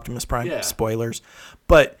death of Optimus Prime. Yeah. Spoilers.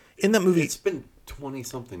 But in that movie... It's been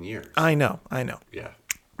 20-something years. I know. Yeah.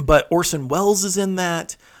 But Orson Welles is in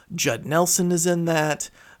that. Judd Nelson is in that.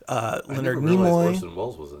 Leonard Nimoy. Orson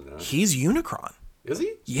Welles was in that. He's Unicron. Is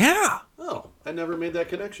he? Yeah. Oh, I never made that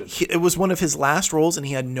connection. It was one of his last roles, and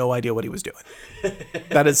he had no idea what he was doing.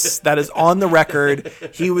 That is on the record.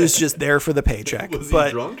 He was just there for the paycheck. Was but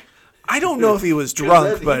he drunk? I don't know if he was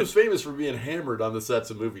drunk, He but was famous for being hammered on the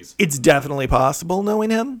sets of movies. it's definitely possible knowing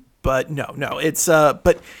him. But no, it's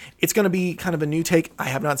but it's going to be kind of a new take. I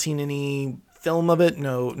have not seen any film of it,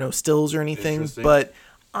 no stills or anything, but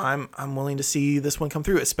I'm willing to see this one come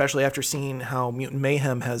through, especially after seeing how Mutant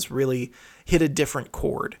Mayhem has really hit a different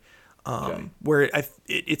chord. Where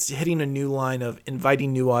it's hitting a new line of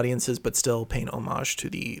inviting new audiences, but still paying homage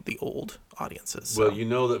to the old audiences. So. Well, you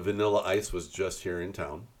know that Vanilla Ice was just here in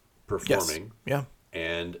town performing. Yes. Yeah.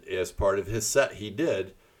 And as part of his set,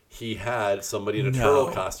 he had somebody in a turtle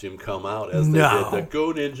costume come out as they did the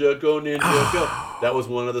Go Ninja, Go Ninja, Go. That was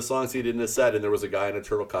one of the songs he did in his set, and there was a guy in a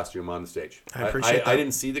turtle costume on the stage. I appreciate that. I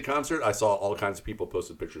didn't see the concert. I saw all kinds of people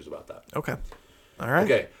posted pictures about that. Okay. All right.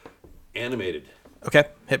 Okay. Animated. Okay.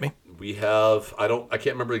 Hit me. We have I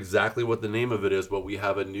can't remember exactly what the name of it is, but we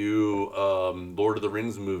have a new Lord of the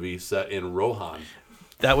Rings movie set in Rohan.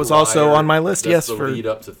 That was also on my list. That's yes, the for lead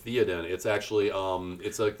up to Theoden. It's actually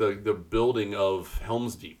it's like the building of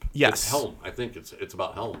Helm's Deep. Yes, it's Helm. I think it's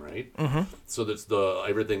about Helm, right? Mm-hmm. So that's the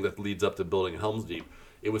everything that leads up to building Helm's Deep.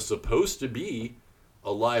 It was supposed to be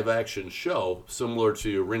a live action show similar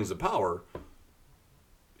to Rings of Power.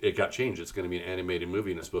 It got changed. It's going to be an animated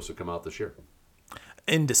movie, and it's supposed to come out this year.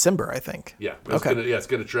 In December, I think. Yeah. It's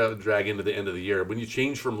going to drag into the end of the year. When you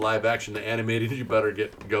change from live action to animated, you better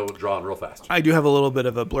go drawing real fast. I do have a little bit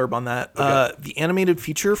of a blurb on that. Okay. The animated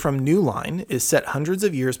feature from New Line is set hundreds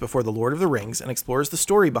of years before The Lord of the Rings and explores the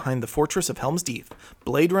story behind the Fortress of Helm's Deep.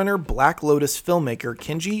 Blade Runner Black Lotus filmmaker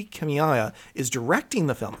Kenji Kamiya is directing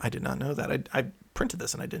the film. I did not know that. I printed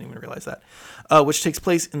this and I didn't even realize that. Which takes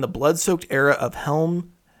place in the blood-soaked era of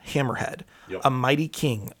Helm Hammerhead, a mighty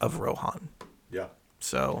king of Rohan. Yeah.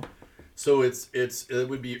 So it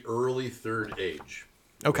would be early Third Age.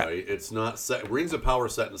 Okay. Right? It's not Rings of Power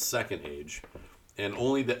set in Second Age, and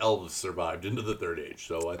only the elves survived into the Third Age.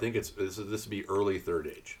 So I think this would be early Third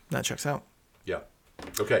Age. That checks out. Yeah.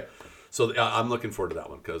 Okay. So I'm looking forward to that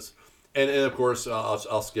one because, and of course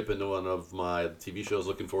I'll skip into one of my TV shows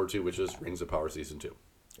looking forward to, which is Rings of Power season 2.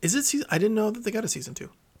 Is it season? I didn't know that they got a season 2.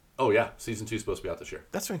 Oh yeah, season 2 is supposed to be out this year.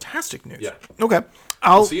 That's fantastic news. Yeah. Okay.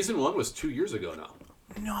 Season 1 was 2 years ago now.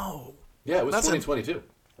 No. Yeah, it was 2022.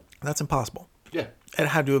 That's impossible. Yeah. It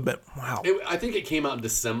had to have been. Wow. I think it came out in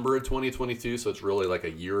December of 2022, so it's really like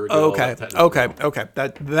a year ago. Okay.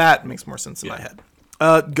 That makes more sense in my head.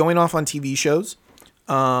 Going off on TV shows,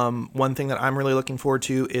 one thing that I'm really looking forward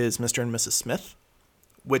to is Mr. and Mrs. Smith,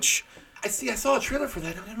 which... I saw a trailer for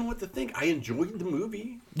that. I don't know what to think. I enjoyed the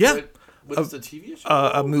movie. Yeah. What's the TV show?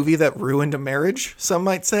 A movie that ruined a marriage, some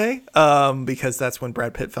might say, because that's when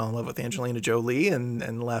Brad Pitt fell in love with Angelina Jolie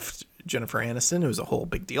and left Jennifer Aniston. It was a whole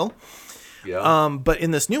big deal. Yeah. But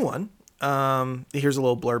in this new one, here's a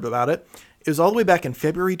little blurb about it. It was all the way back in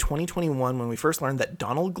February 2021 when we first learned that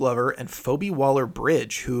Donald Glover and Phoebe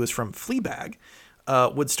Waller-Bridge, who is from Fleabag,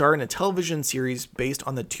 would star in a television series based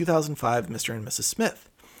on the 2005 Mr. and Mrs.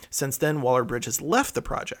 Smith. Since then, Waller-Bridge has left the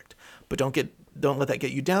project. But don't let that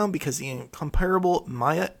get you down because the incomparable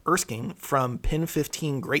Maya Erskine from Pin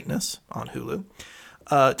 15 Greatness on Hulu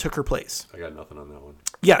took her place. I got nothing on that one.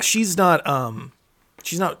 Yeah, she's not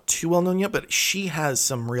too well known yet, but she has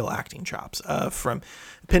some real acting chops. From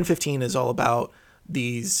Pin 15 is all about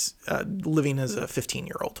these living as a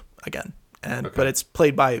 15-year-old again, but it's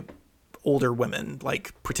played by older women,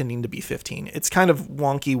 like pretending to be 15. It's kind of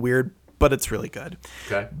wonky, weird, but it's really good.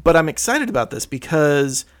 Okay. But I'm excited about this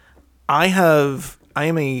because I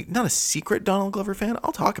am not a secret Donald Glover fan.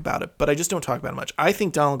 I'll talk about it, but I just don't talk about it much. I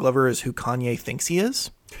think Donald Glover is who Kanye thinks he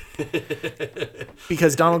is.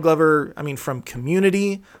 Because Donald Glover, from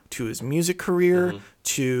Community to his music career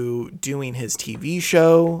to doing his TV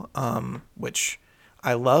show, which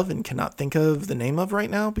I love and cannot think of the name of right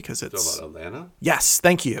now because it's... About Atlanta? Yes,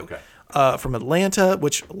 thank you. Okay. From Atlanta,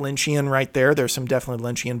 which Lynchian right there. There's some definitely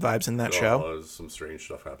Lynchian vibes in that show. Some strange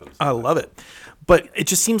stuff happens. I love it. But it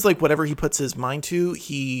just seems like whatever he puts his mind to,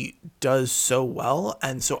 he does so well.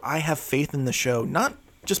 And so I have faith in the show, not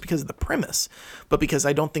just because of the premise, but because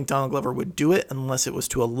I don't think Donald Glover would do it unless it was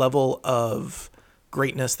to a level of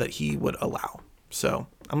greatness that he would allow. So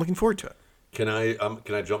I'm looking forward to it. Can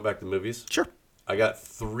I jump back to movies? Sure. I got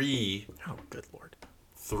 3 good Lord.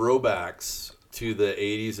 throwbacks to the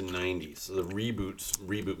 80s and 90s, the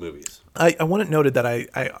reboot movies. I want it noted that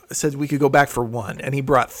I said we could go back for 1, and he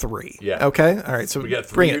brought 3. Yeah. Okay? All right, so we got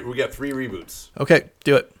 3. bring it. We got 3 reboots. Okay,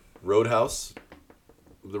 do it. Roadhouse.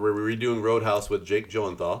 We're redoing Roadhouse with Jake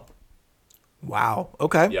Gyllenhaal. Wow.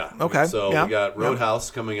 Okay. Yeah. Okay. So yeah. we got Yeah.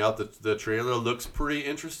 Roadhouse coming out. The trailer looks pretty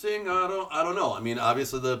interesting. I don't know. I mean,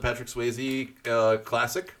 obviously the Patrick Swayze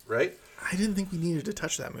classic, right? I didn't think we needed to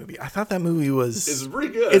touch that movie. I thought that movie was. It's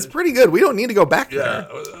pretty good. It's pretty good. We don't need to go back Yeah,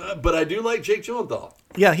 there. but I do like Jake Gyllenhaal.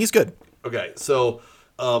 Yeah, he's good. Okay, so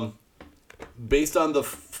based on the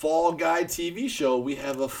Fall Guy TV show, we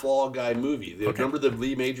have a Fall Guy movie. Remember the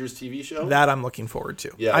Lee Majors TV show? That I'm looking forward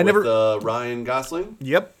to. Yeah, I with never. Ryan Gosling.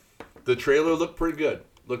 Yep. The trailer looked pretty good.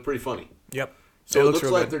 Looked pretty funny. Yep. So It it looks looks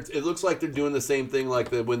real like good. it looks like they're doing the same thing like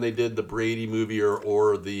when they did the Brady movie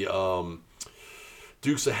or the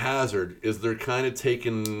Dukes of Hazzard. Is they're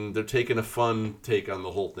taking a fun take on the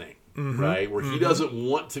whole thing, right? Where he doesn't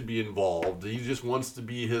want to be involved. He just wants to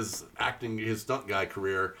be his stunt guy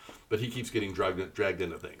career, but he keeps getting dragged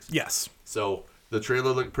into things. Yes. So the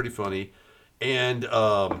trailer looked pretty funny, and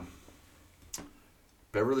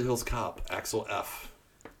Beverly Hills Cop, Axel F.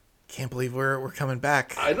 Can't believe we're coming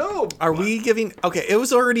back. I know. Are we giving? Okay, it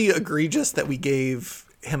was already egregious that we gave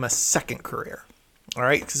him a second career. All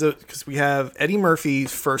right, because we have Eddie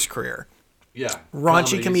Murphy's first career, Yeah.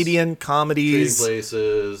 raunchy comedian, Trading comedies,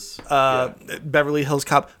 Places. Beverly Hills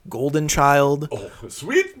Cop, Golden Child. Oh,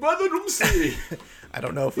 sweet Mother Lucy. I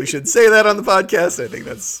don't know if we should say that on the podcast. I think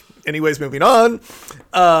that's. Anyways, moving on.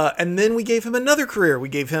 And then we gave him another career. We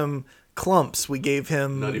gave him Clumps. We gave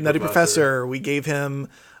him Nutty Professor. We gave him.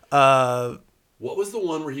 What was the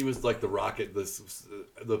one where he was like the rocket,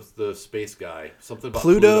 the space guy? Something about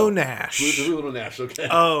Pluto Nash. Pluto Nash. Okay.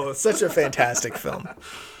 Oh, such a fantastic film.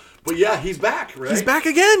 But yeah, he's back, right? He's back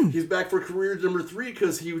again. He's back for career number 3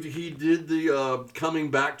 because he did the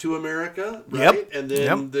Coming Back to America, right? Yep.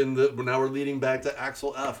 And then now we're leading back to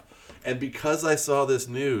Axel F. And because I saw this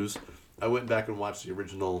news, I went back and watched the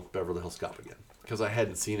original Beverly Hills Cop again because I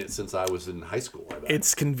hadn't seen it since I was in high school. I bet.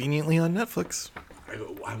 It's conveniently on Netflix.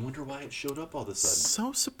 I wonder why it showed up all of a sudden.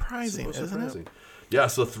 So surprising, isn't it? Yeah,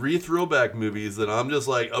 so 3 throwback movies that I'm just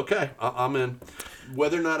like, okay, I'm in.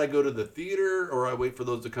 Whether or not I go to the theater or I wait for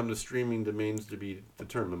those to come to streaming domains to be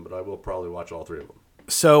determined, but I will probably watch all 3 of them.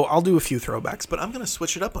 So I'll do a few throwbacks, but I'm going to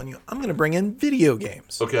switch it up on you. I'm going to bring in video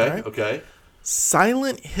games. Okay, all right? okay,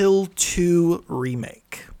 Silent Hill 2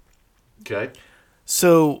 Remake. okay.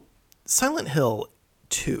 So Silent Hill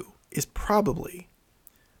 2 is probably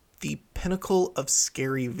the pinnacle of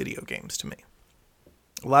scary video games to me.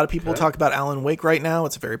 A lot of people talk about Alan Wake right now.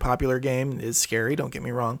 It's a very popular game. It is scary, don't get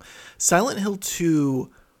me wrong. Silent Hill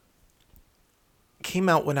 2 came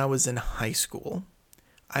out when I was in high school.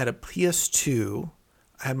 I had a PS2.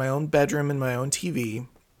 I had my own bedroom and my own TV.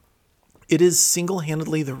 It is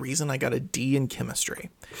single-handedly the reason I got a D in chemistry.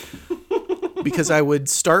 Because I would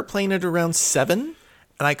start playing it around 7,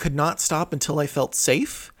 and I could not stop until I felt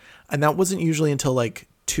safe. And that wasn't usually until like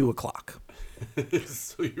 2 o'clock.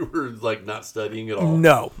 So you were like not studying at all?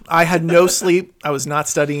 No, I had no sleep. I was not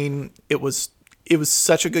studying. It was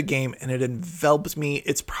such a good game, and it enveloped me.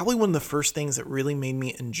 It's probably one of the first things that really made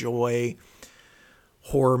me enjoy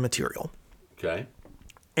horror material. Okay.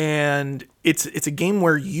 And it's a game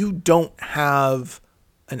where you don't have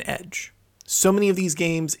an edge. So many of these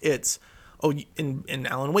games, it's in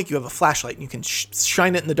Alan Wake, you have a flashlight and you can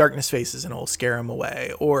shine it in the darkness faces and it will scare them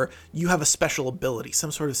away. Or you have a special ability, some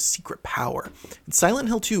sort of secret power. In Silent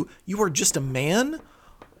Hill 2, you are just a man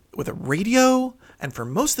with a radio and for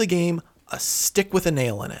most of the game, a stick with a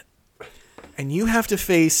nail in it. And you have to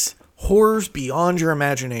face horrors beyond your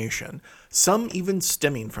imagination, some even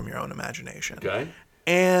stemming from your own imagination. Okay.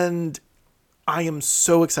 And I am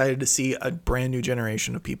so excited to see a brand new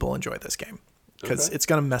generation of people enjoy this game. Because it's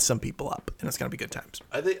going to mess some people up, and it's going to be good times.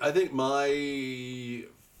 I think my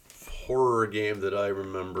horror game that I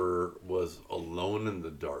remember was Alone in the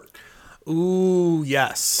Dark. Ooh,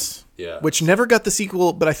 yes. Yeah. Which never got the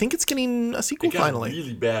sequel, but I think it's getting a sequel It got finally. a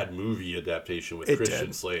really bad movie adaptation with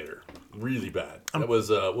Christian Slater. Really bad. That was,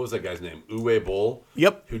 what was that guy's name? Uwe Boll?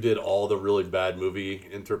 Yep. Who did all the really bad movie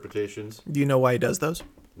interpretations? Do you know why he does those?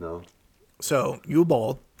 No. So, Uwe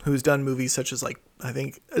Boll, who's done movies such as, like, I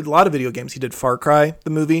think a lot of video games. He did Far Cry,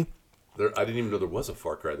 the movie. I didn't even know there was a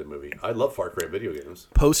Far Cry the movie. I love Far Cry video games.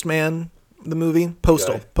 Postman, the movie.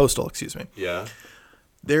 Postal, excuse me. Yeah.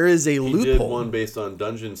 There is a He loophole. did one based on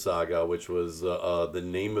Dungeon Saga, which was The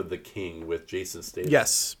Name of the King with Jason Statham.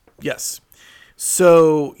 Yes.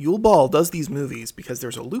 So Yul Ball does these movies because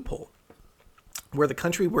there's a loophole where the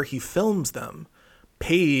country where he films them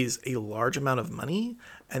pays a large amount of money,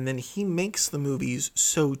 and then he makes the movies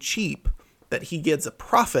so cheap that he gets a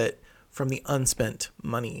profit from the unspent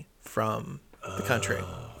money from the country.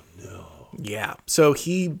 Oh, no. Yeah. So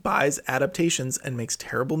he buys adaptations and makes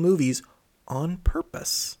terrible movies on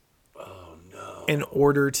purpose. Oh, no. in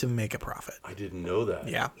order to make a profit. I didn't know that.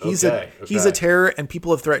 Yeah, he's a terror, and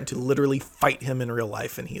people have threatened to literally fight him in real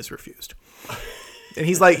life, and he has refused. And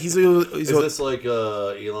he's this like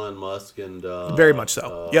Elon Musk and very much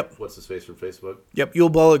so. Yep. What's his face from Facebook? Yep.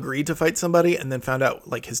 You'll all agreed to fight somebody, and then found out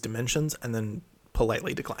like his dimensions, and then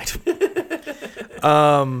politely declined.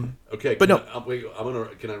 Okay, but no.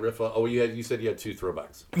 Can I riff? You said you had 2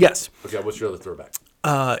 throwbacks. Yes. Okay, what's your other throwback?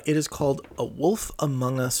 It is called A Wolf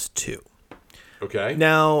Among Us 2. Okay.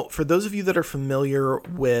 Now, for those of you that are familiar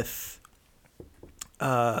with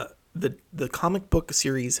the comic book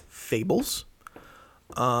series Fables,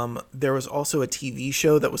 there was also a TV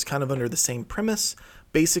show that was kind of under the same premise.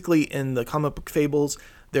 Basically, in the comic book Fables,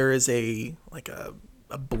 there is a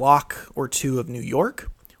block or two of New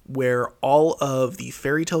York where all of the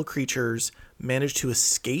fairy tale creatures managed to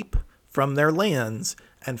escape from their lands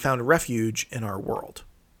and found refuge in our world.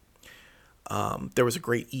 There was a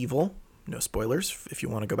great evil. No spoilers if you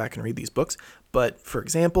want to go back and read these books. But, for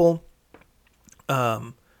example,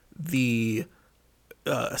 the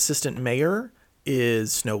assistant mayor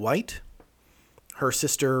is Snow White. Her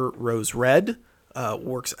sister, Rose Red,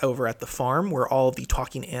 works over at the farm where all of the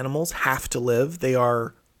talking animals have to live. They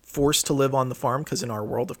are forced to live on the farm because in our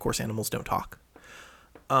world, of course, animals don't talk.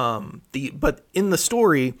 But in the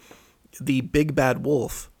story, the big bad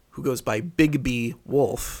wolf, who goes by Big B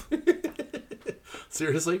Wolf...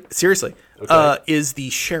 Seriously? Okay. Is the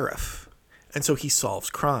sheriff. And so he solves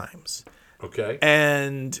crimes. Okay.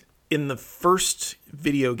 And in the first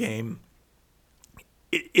video game,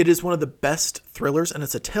 it is one of the best thrillers, and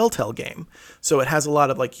it's a Telltale game. So it has a lot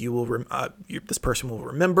of like, this person will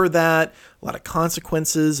remember that, a lot of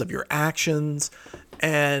consequences of your actions.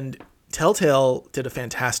 And Telltale did a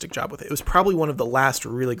fantastic job with it. It was probably one of the last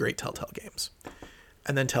really great Telltale games.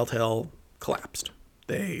 And then Telltale collapsed.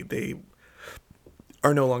 They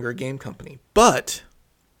are no longer a game company, but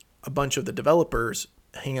a bunch of the developers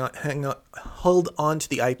held on to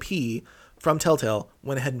the IP from Telltale,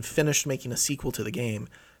 went ahead and finished making a sequel to the game,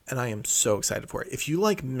 and I am so excited for it. If you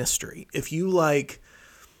like mystery, if you like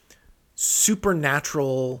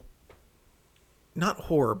supernatural, not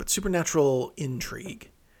horror, but supernatural intrigue,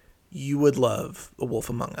 you would love A Wolf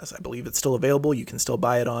Among Us. I believe it's still available. You can still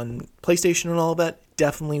buy it on PlayStation and all of that.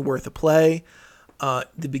 Definitely worth a play.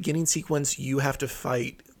 The beginning sequence, you have to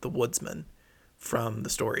fight the woodsman from the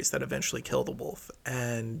stories that eventually kill the wolf.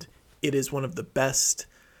 And it is one of the best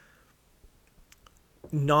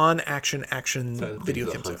non-action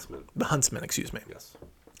video games. The Huntsman, excuse me. Yes.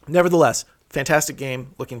 Nevertheless, fantastic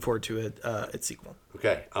game. Looking forward to its sequel.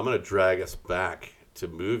 Okay, I'm going to drag us back to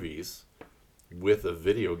movies with a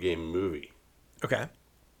video game movie. Okay.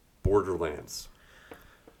 Borderlands.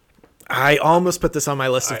 I almost put this on my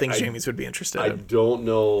list of things Jamie's would be interested in. I don't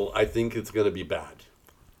know. I think it's going to be bad.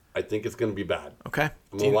 Okay.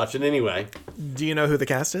 I'm going to watch it anyway. Do you know who the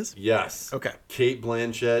cast is? Yes. Okay. Kate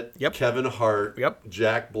Blanchett, Yep. Kevin Hart, Yep.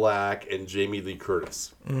 Jack Black, and Jamie Lee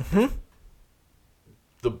Curtis. Mm-hmm.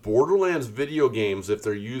 The Borderlands video games, if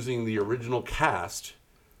they're using the original cast,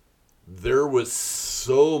 there was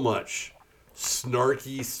so much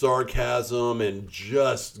snarky sarcasm and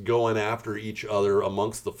just going after each other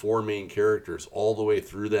amongst the 4 main characters all the way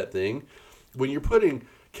through that thing. When you're putting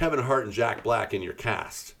Kevin Hart and Jack Black in your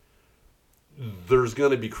cast, there's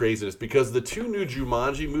going to be craziness because the 2 new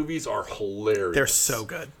Jumanji movies are hilarious. They're so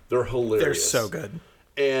good. They're hilarious. They're so good.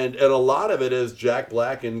 And a lot of it is Jack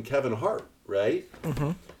Black and Kevin Hart, right?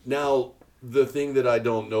 Mm-hmm. Now, the thing that I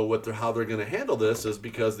don't know how they're going to handle this is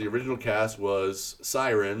because the original cast was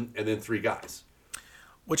Siren and then 3 guys.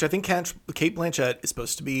 Which I think Kate Blanchett is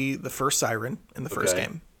supposed to be the first Siren in the first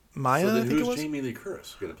game. Maya, so then I think it was. Who's Jamie Lee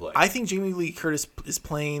Curtis going to play? I think Jamie Lee Curtis is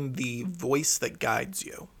playing the voice that guides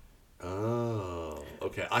you. Oh,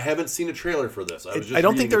 okay. I haven't seen a trailer for this. I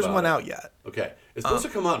don't think there's one out yet. Okay. It's supposed to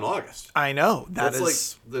come out in August. I know.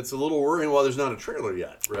 That's a little worrying why there's not a trailer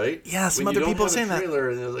yet, right? Yeah, some other people are saying that. Trailer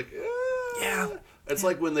and they're like, yeah. It's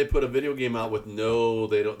like when they put a video game out with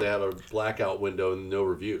they have a blackout window and no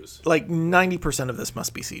reviews. Like 90% of this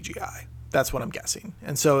must be CGI. That's what I'm guessing.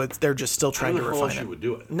 And so they're just still trying to refine it. How else you would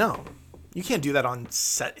do it. No. You can't do that on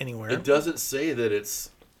set anywhere. It doesn't say that it's,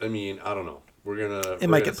 I don't know. It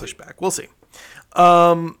might get pushed back. We'll see.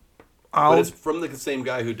 But it's from the same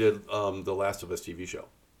guy who did the Last of Us TV show.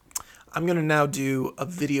 I'm going to now do a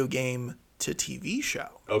video game to TV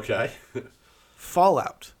show. Okay.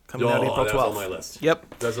 Fallout, coming out April 12th. That's on my list.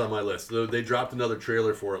 Yep. That's on my list. They dropped another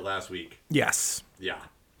trailer for it last week. Yes. Yeah.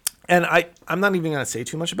 And I'm not even going to say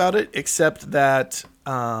too much about it, except that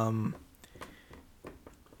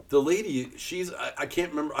The lady, I can't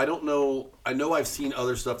remember. I don't know. I know I've seen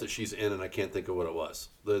other stuff that she's in, and I can't think of what it was.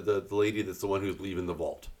 The lady that's the one who's leaving the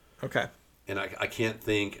vault. Okay. And I can't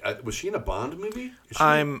think. Was she in a Bond movie?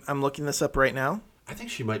 I'm looking this up right now. I think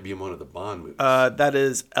she might be in one of the Bond movies. That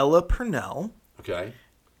is Ella Purnell. Okay.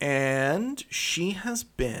 And she has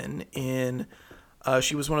been in...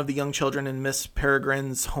 she was one of the young children in Miss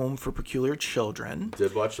Peregrine's Home for Peculiar Children.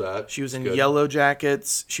 Did watch that. She was in Yellow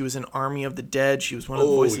Jackets. She was in Army of the Dead. She was one of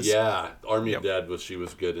the voices. Oh, yeah. Army of Dead, she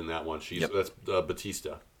was good in that one. That's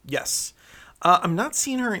Batista. Yes. I'm not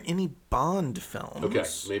seeing her in any Bond films. Okay.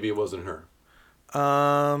 Maybe it wasn't her.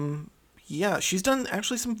 Yeah. She's done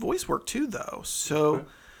actually some voice work too, though. So...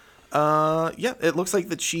 yeah, it looks like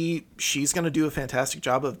that she's going to do a fantastic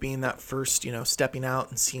job of being that first, stepping out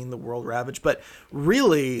and seeing the world ravaged. But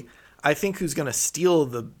really, I think who's going to steal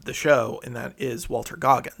the show in that is Walter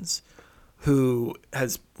Goggins, who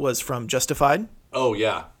was from Justified. Oh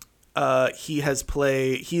yeah. He's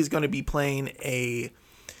going to be playing a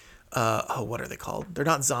what are they called? They're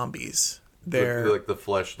not zombies. They're like the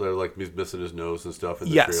flesh. They're like he's missing his nose and stuff in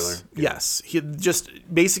the trailer. Yes.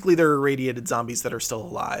 Basically they're irradiated zombies that are still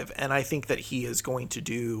alive, and I think that he is going to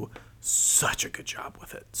do such a good job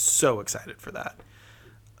with it. So excited for that.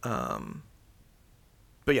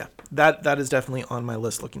 But yeah, that is definitely on my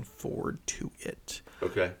list. Looking forward to it.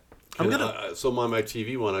 Okay. So on my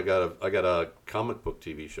TV one, I got a comic book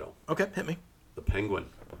TV show. Okay, hit me. The Penguin.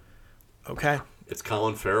 Okay. It's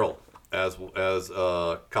Colin Farrell as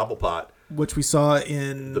Cobblepot. Which we saw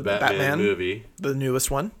in the Batman movie. The newest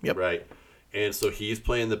one. Yep. Right. And so he's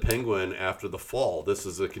playing the Penguin after the fall. This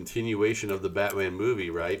is a continuation of the Batman movie,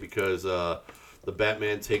 right? Because the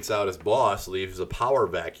Batman takes out his boss, leaves a power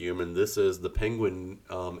vacuum, and this is the Penguin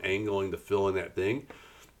angling to fill in that thing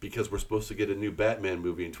because we're supposed to get a new Batman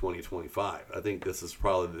movie in 2025. I think this is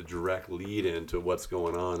probably the direct lead into what's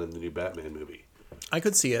going on in the new Batman movie. I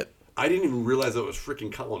could see it. I didn't even realize it was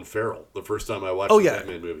freaking Colin Farrell the first time I watched the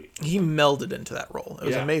Batman movie. He melded into that role. It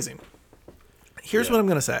was amazing. Here's what I'm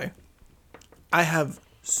going to say. I have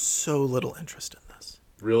so little interest in this.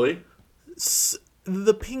 Really?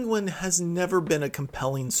 The Penguin has never been a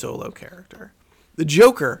compelling solo character. The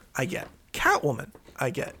Joker, I get. Catwoman, I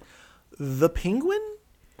get. The Penguin?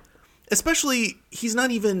 Especially, he's not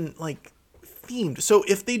even, themed. So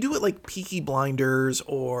if they do it like Peaky Blinders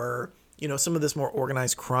or... some of this more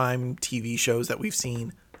organized crime TV shows that we've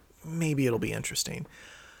seen, maybe it'll be interesting.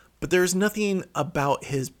 But there's nothing about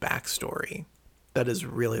his backstory that is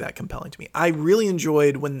really that compelling to me. I really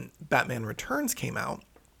enjoyed when Batman Returns came out,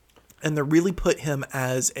 and they really put him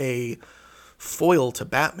as a foil to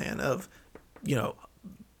Batman of,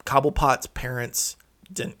 Cobblepot's parents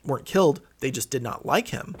weren't killed. They just did not like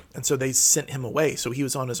him. And so they sent him away. So he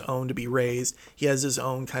was on his own to be raised. He has his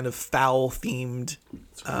own kind of foul-themed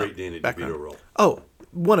It's a great Danny DeVito role. Oh,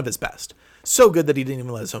 one of his best. So good that he didn't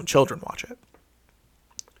even let his own children watch it.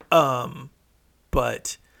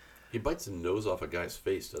 But... He bites the nose off a guy's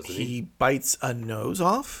face, doesn't he? He bites a nose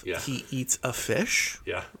off. Yeah. He eats a fish.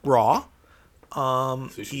 Yeah. Raw.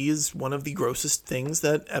 He is one of the grossest things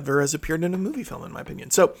that ever has appeared in a movie film, in my opinion.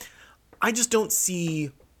 So I just don't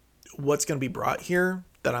see what's going to be brought here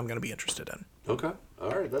that I'm going to be interested in. Okay.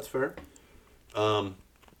 All right. That's fair.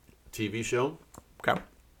 TV show. Okay.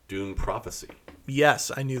 Dune Prophecy.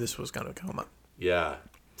 Yes, I knew this was going to come up. Yeah.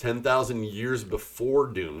 10,000 years before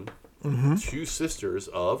Dune, two sisters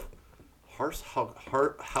of House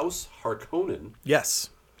Harkonnen. Yes.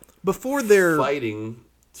 Before they're... fighting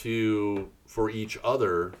for each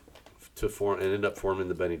other to form and end up forming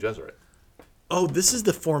the Bene Gesserit. Oh, this is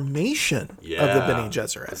the formation of the Bene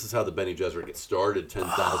Gesserit. This is how the Bene Gesserit gets started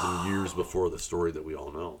 10,000 years before the story that we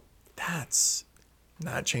all know.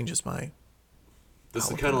 That changes my... This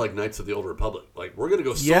is kind of like Knights of the Old Republic. Like, we're going to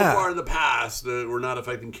go so far in the past that we're not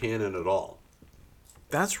affecting canon at all.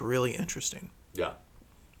 That's really interesting. Yeah.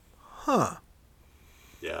 Huh.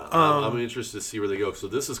 Yeah, I'm interested to see where they go. So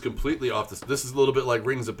this is completely off this. This is a little bit like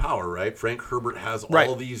Rings of Power, right? Frank Herbert has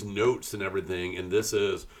all these notes and everything, and this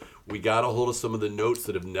is... We got a hold of some of the notes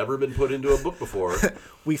that have never been put into a book before.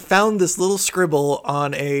 We found this little scribble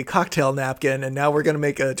on a cocktail napkin, and now we're going to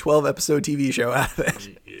make a 12-episode TV show out of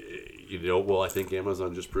it. Well, I think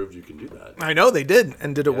Amazon just proved you can do that. I know they did,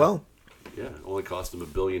 and did it well. Yeah, it only cost them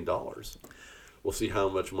 $1 billion. We'll see how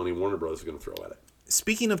much money Warner Bros. Is going to throw at it.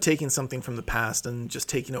 Speaking of taking something from the past and just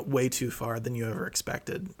taking it way too far than you ever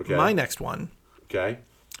expected, okay. My next one. Okay.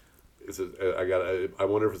 I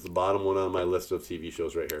wonder if it's the bottom one on my list of TV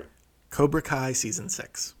shows right here. Cobra Kai Season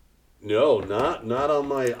 6. No, not on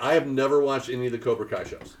my... I have never watched any of the Cobra Kai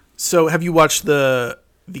shows. So have you watched the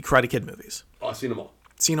Karate Kid movies? Oh, I've seen them all.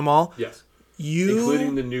 Seen them all? Yes.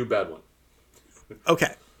 including the new bad one.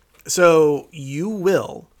 Okay. So you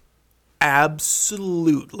will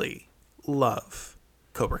absolutely love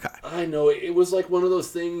Cobra Kai. I know. It was like one of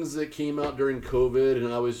those things that came out during COVID,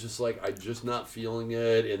 and I was just like, I'm just not feeling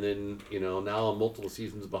it. And then, now I'm multiple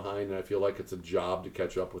seasons behind, and I feel like it's a job to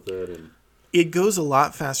catch up with it. And it goes a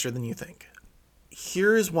lot faster than you think.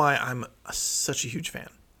 Here's why I'm such a huge fan.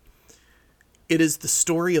 It is the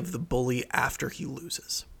story of the bully after he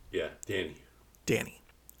loses. Yeah, Danny.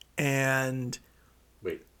 And...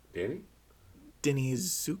 Wait, Danny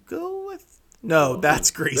Zuko? No,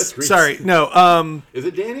 that's Grease. That's Grease. Sorry, no. Is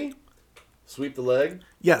it Danny? Sweep the leg?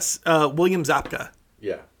 Yes, William Zabka.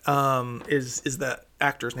 Yeah. Is the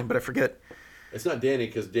actor's name, but I forget. It's not Danny,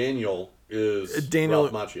 because Daniel is Daniel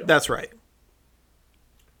Ralph Macchio. That's right.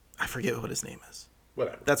 I forget what his name is.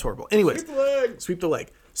 Whatever. That's horrible. Anyways. Sweep the leg. Sweep the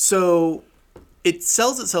leg. So it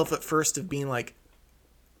sells itself at first of being like,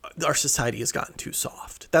 our society has gotten too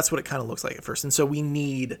soft. That's what it kind of looks like at first. And so we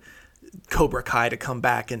need Cobra Kai to come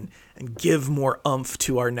back and give more oomph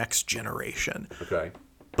to our next generation. Okay.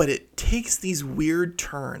 But it takes these weird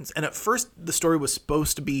turns. And at first, the story was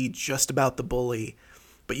supposed to be just about the bully,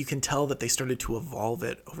 but you can tell that they started to evolve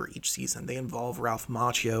it over each season. They involve Ralph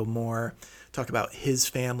Macchio more, talk about his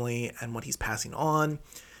family and what he's passing on.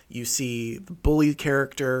 You see the bully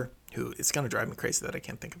character, who it's going to drive me crazy that I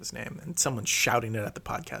can't think of his name, and someone's shouting it at the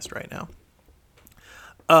podcast right now.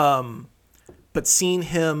 But seeing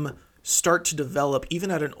him start to develop, even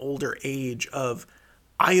at an older age, of,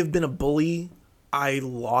 I have been a bully, I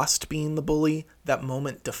lost being the bully, that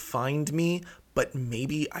moment defined me, but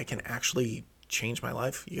maybe I can actually change my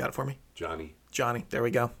life. You got it for me? Johnny, there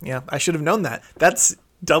we go. Yeah, I should have known that. That's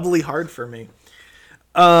doubly hard for me.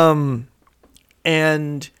 And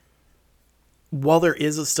while there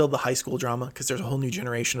is still the high school drama, because there's a whole new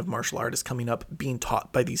generation of martial artists coming up being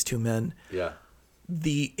taught by these two men, yeah,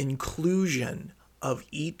 the inclusion of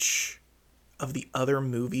each of the other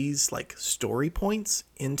movies, like story points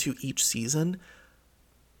into each season,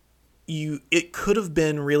 it could have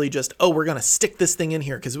been really just, we're going to stick this thing in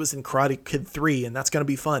here because it was in Karate Kid 3 and that's going to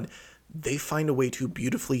be fun. They find a way to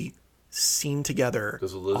beautifully seam together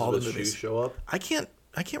Does all the Elizabeth Shue movies. show up? I can't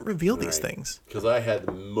reveal these things. Because I had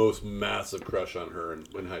the most massive crush on her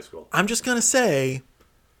in high school. I'm just going to say,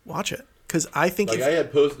 watch it. Because I think I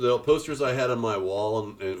had the posters I had on my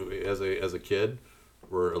wall as a kid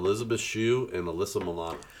were Elizabeth Shue and Alyssa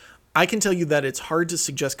Milano. I can tell you that it's hard to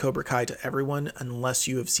suggest Cobra Kai to everyone unless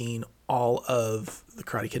you have seen all of the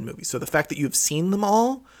Karate Kid movies. So the fact that you have seen them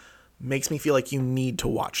all makes me feel like you need to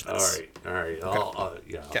watch this. All right.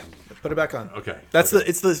 Okay. Okay. Put it back on. Okay.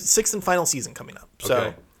 It's the sixth and final season coming up. So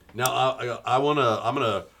okay. Now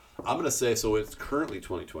I'm gonna say, so it's currently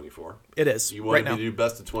 2024. It is. You want to do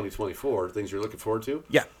best of 2024? Things you're looking forward to?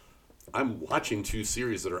 Yeah. I'm watching 2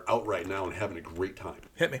 series that are out right now and having a great time.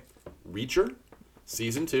 Hit me. Reacher,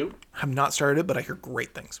 season 2. I've not started it, but I hear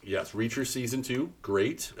great things. Yes, Reacher season 2,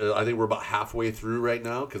 great. I think we're about halfway through right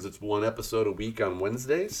now because it's 1 episode a week on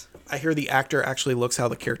Wednesdays. I hear the actor actually looks how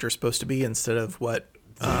the character is supposed to be instead of what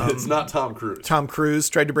it's not Tom Cruise. Tom Cruise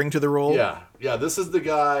tried to bring to the role. Yeah. This is the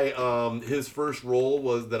guy. His first role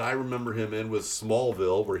was that I remember him in was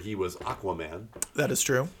Smallville, where he was Aquaman. That is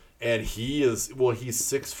true. And he's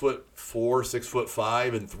 6'4",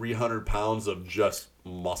 6'5", and 300 pounds of just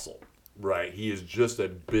muscle. Right, he is just a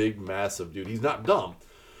big, massive dude. He's not dumb,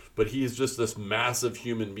 but he is just this massive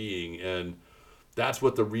human being, and that's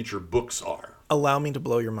what the Reacher books are. Allow me to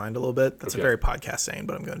blow your mind a little bit. That's Okay. a very podcast saying,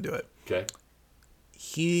 but I'm going to do it. Okay.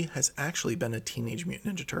 He has actually been a Teenage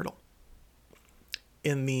Mutant Ninja Turtle.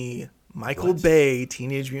 In the Michael Bay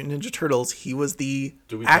Teenage Mutant Ninja Turtles, he was the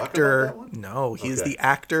actor. Talk about that one? No, he's Okay. the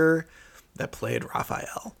actor that played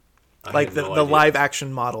Raphael. I Like had the no idea. live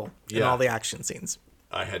action model in Yeah. all the action scenes.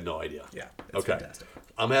 I had no idea. Yeah, it's Okay. fantastic.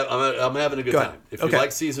 I'm having a good Go time. ahead. If Okay. you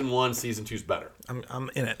like season 1, season 2's better. I'm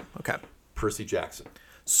in it. Okay. Percy Jackson.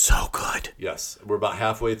 So good. Yes, we're about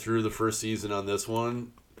halfway through the first season on this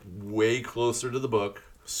one. Way closer to the book.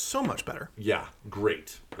 So much better. Yeah,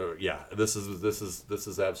 great. Yeah, this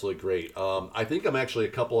is absolutely great. I think I'm actually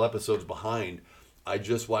a couple episodes behind. I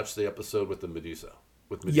just watched the episode with Medusa.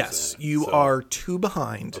 Yes, in it. you So, are 2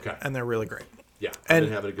 behind. Okay. And they're really great. Yeah, I've And-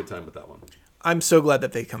 been having a good time with that one. I'm so glad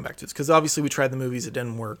that they come back to this because obviously we tried the movies, it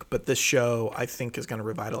didn't work, but this show I think is going to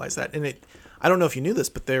revitalize that. And I don't know if you knew this,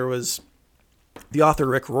 but there was the author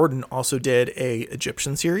Rick Riordan also did a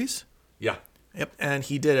Egyptian series. Yeah. Yep, and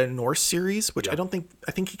he did a Norse series, which Yeah.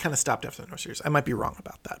 I think he kind of stopped after the Norse series. I might be wrong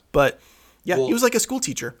about that, but yeah, Well- he was like a school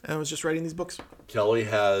teacher and was just writing these books. Kelly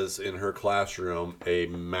has in her classroom a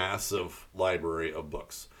massive library of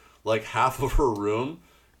books. Like half of her room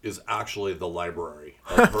is actually the library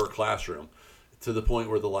of her classroom, to the point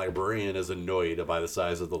where the librarian is annoyed by the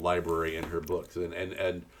size of the library in her books.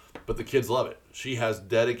 But the kids love it. She has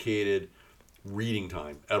dedicated reading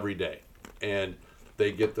time every day. And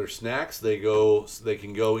they get their snacks. They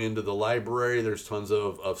can go into the library. There's tons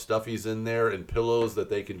of stuffies in there and pillows that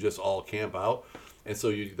they can just all camp out. And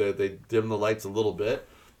so they dim the lights a little bit,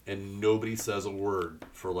 and nobody says a word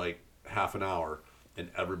for like half an hour, and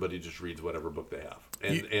everybody just reads whatever book they have.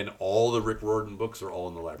 And all the Rick Riordan books are all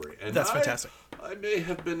in the library. And That's fantastic. I may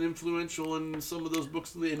have been influential in some of those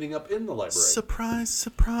books ending up in the library. Surprise,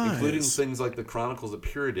 surprise. Including things like the Chronicles of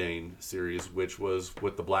Pyridane series, which was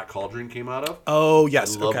what the Black Cauldron came out of. Oh,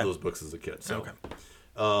 yes. I loved those books as a kid. So.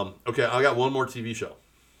 Okay. Okay, I got one more TV show.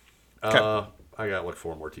 Okay. I got like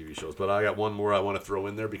 4 more TV shows, but I got one more I want to throw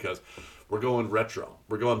in there because we're going retro.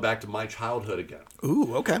 We're going back to my childhood again.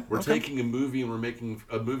 Ooh, okay. We're taking a movie and we're making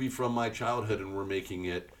a movie from my childhood and we're making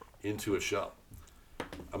it into a show.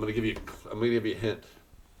 I'm gonna give you a hint.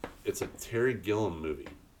 It's a Terry Gilliam movie.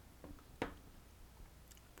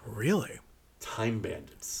 Really? Time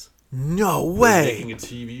Bandits. No We're way. making a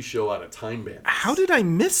TV show out of Time Bandits. How did I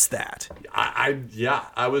miss that?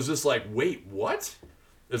 I was just like, wait, what?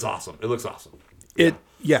 It's awesome. It looks awesome.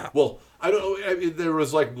 Yeah. Well, I don't know. I mean, there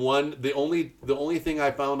was like the only thing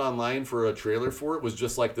I found online for a trailer for it was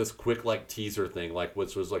just like this quick like teaser thing, like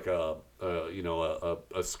which was like a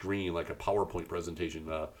screen, like a PowerPoint presentation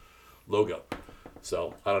logo.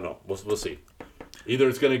 So I don't know. We'll see. Either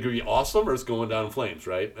it's going to be awesome or it's going down in flames,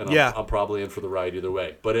 right? And I'm probably in for the ride either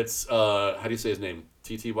way. But it's how do you say his name?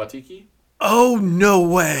 Titi Watiki? Oh, no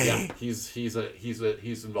way. Yeah,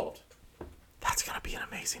 he's involved. That's going to be an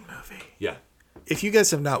amazing movie. Yeah. If you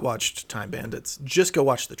guys have not watched Time Bandits, just go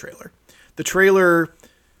watch the trailer. The trailer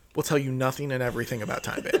will tell you nothing and everything about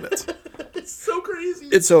Time Bandits. It's so crazy.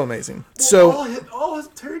 It's so amazing. Well, so all his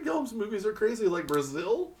Terry Gilliam's movies are crazy, like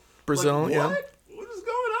Brazil. Brazil, like, yeah. What is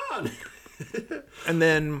going on? And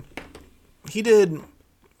then he did.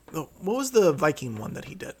 What was the Viking one that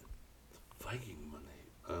he did? Viking one.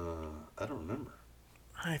 I don't remember.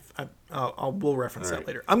 We'll reference All that right.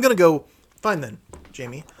 later. I'm gonna go. Fine then,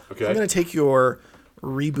 Jamie. Okay. I'm gonna take your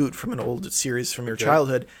reboot from an old series from your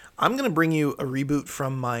childhood. I'm gonna bring you a reboot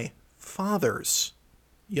from my father's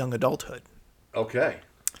young adulthood. Okay.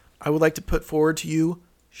 I would like to put forward to you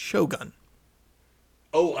Shogun.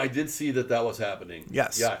 Oh, I did see that was happening.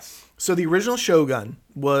 Yes. So the original Shogun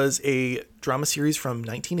was a drama series from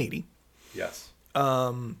 1980. Yes.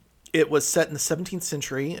 It was set in the 17th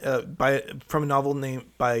century from a novel named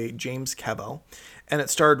by James Cabell, and it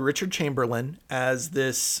starred Richard Chamberlain as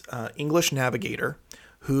this English navigator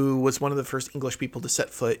who was one of the first English people to set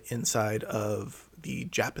foot inside of the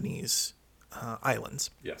Japanese islands.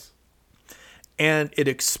 Yes. And it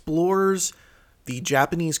explores the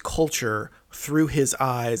Japanese culture through his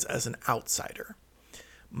eyes as an outsider.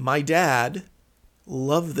 My dad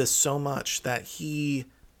loved this so much that he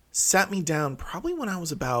sat me down probably when I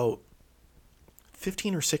was about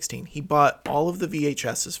 15 or 16. He bought all of the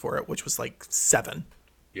VHSs for it, which was like 7.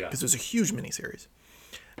 Yeah. Because it was a huge miniseries.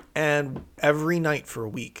 And every night for a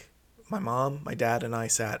week, my mom, my dad, and I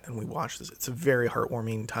sat and we watched this. It's a very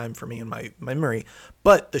heartwarming time for me in my memory.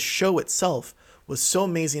 But the show itself was so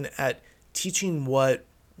amazing at teaching what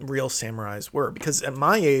real samurais were. Because at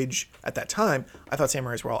my age, at that time, I thought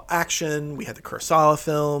samurais were all action. We had the Kurosawa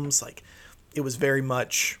films. Like, it was very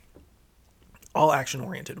much all action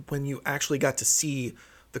oriented. When you actually got to see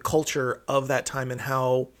the culture of that time and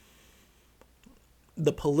how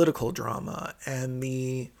the political drama and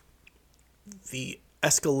the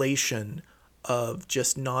escalation of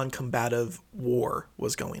just non-combative war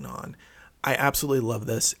was going on. I absolutely love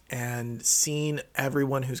this, and seeing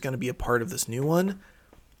everyone who's going to be a part of this new one,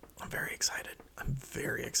 I'm very excited. I'm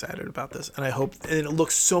very excited about this, and I hope, and it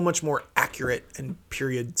looks so much more accurate and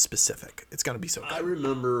period specific. It's going to be so good. I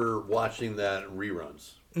remember watching that in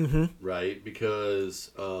reruns, right? Because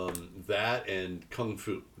that and Kung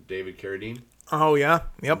Fu, David Carradine. Oh, yeah.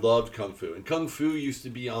 Yep. Loved Kung Fu. And Kung Fu used to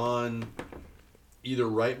be on either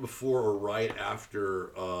right before or right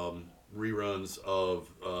after reruns of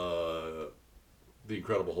The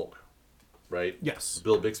Incredible Hulk, right? Yes.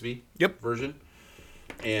 Bill Bixby Yep. version.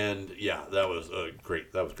 And yeah, that was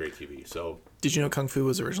great TV. So Did you know Kung Fu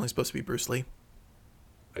was originally supposed to be Bruce Lee?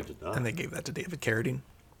 I did not. And they gave that to David Carradine.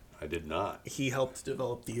 I did not. He helped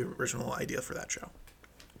develop the original idea for that show.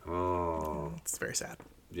 Oh. It's very sad.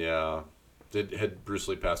 Yeah. Had Bruce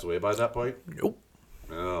Lee passed away by that point? Nope.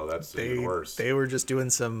 Oh, that's even worse. They were just doing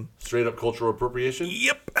some... Straight up cultural appropriation?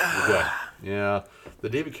 Yep. Okay. Yeah. The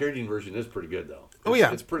David Carradine version is pretty good, though. Oh,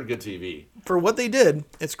 yeah. It's pretty good TV. For what they did,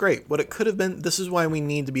 it's great. What it could have been, this is why we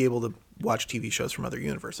need to be able to watch TV shows from other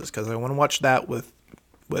universes, because I want to watch that with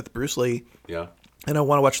Bruce Lee, Yeah. and I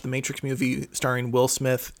want to watch the Matrix movie starring Will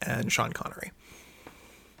Smith and Sean Connery.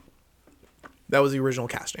 That was the original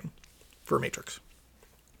casting for Matrix.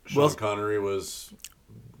 Sean Connery was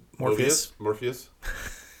Morpheus. Mobius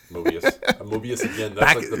again.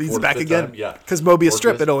 That's like the He's fourth, back fifth again. time. Yeah. Because Mobius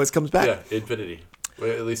strip, it always comes back. Yeah, Infinity. Well,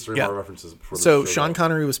 at least three more references before the So show Sean ends.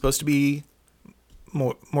 Connery was supposed to be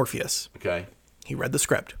Morpheus. Okay. He read the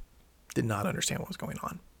script, did not understand what was going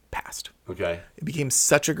on, passed. Okay. It became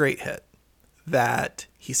such a great hit that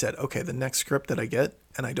he said, okay, the next script that I get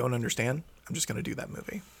and I don't understand, I'm just going to do that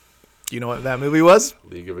movie. Do you know what that movie was?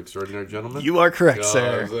 League of Extraordinary Gentlemen? You are correct, I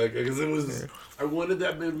sir. was like, because it was, I wanted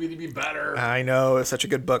that movie to be better. I know. It's such a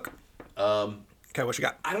good book. Okay, what you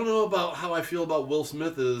got? I don't know about how I feel about Will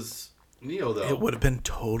Smith as Neo, though. It would have been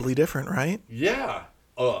totally different, right? Yeah.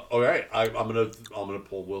 Oh, all right. I'm gonna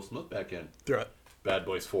pull Will Smith back in. Throw it. Bad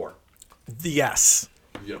Boys 4. Yes.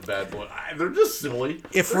 Yeah, Bad Boy. They're just silly.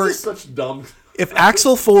 If They're we're- just such dumb. If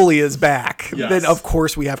Axel Foley is back, Yes. then of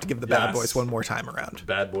course we have to give the Bad Yes. Boys one more time around.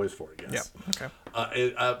 Bad Boys 4, yes. Yep.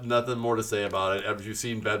 Okay. Nothing more to say about it. If you've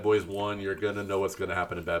seen Bad Boys 1, you're going to know what's going to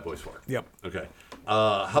happen in Bad Boys 4. Yep. Okay.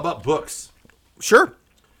 How about books? Sure.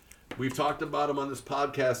 We've talked about them on this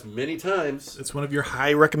podcast many times. It's one of your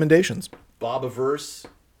high recommendations. Bobaverse,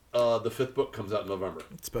 the 5th book comes out in November.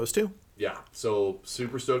 It's supposed to. Yeah, so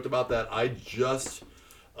super stoked about that. I just,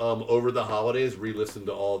 over the holidays, re-listened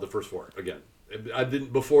to all the first 4 again. I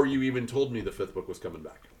didn't, before you even told me the 5th book was coming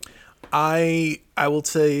back. I will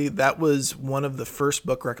say that was one of the first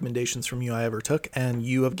book recommendations from you I ever took, and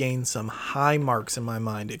you have gained some high marks in my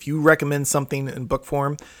mind. If you recommend something in book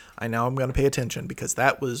form, I'm going to pay attention, because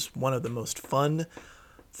that was one of the most fun,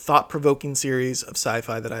 thought-provoking series of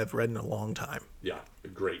sci-fi that I've read in a long time. Yeah,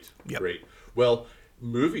 great, Yep. great. Well,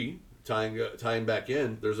 movie, tying back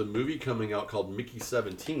in, there's a movie coming out called Mickey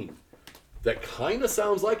 17 that kind of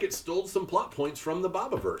sounds like it stole some plot points from the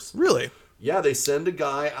Bobaverse. Really? Yeah, they send a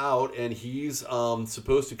guy out, and he's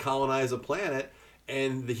supposed to colonize a planet,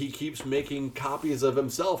 and he keeps making copies of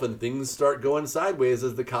himself, and things start going sideways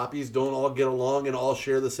as the copies don't all get along and all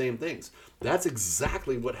share the same things. That's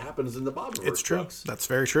exactly what happens in the Bobaverse It's true. books. That's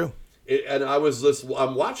very true. And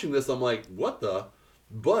I'm watching this, I'm like, what the?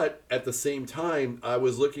 But at the same time, I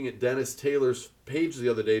was looking at Dennis Taylor's page the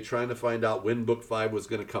other day trying to find out when book 5 was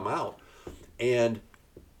going to come out. And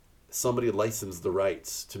somebody licensed the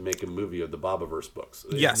rights to make a movie of the Bobaverse books.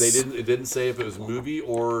 Yes. It didn't say if it was movie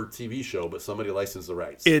or TV show, but somebody licensed the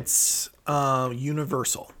rights. It's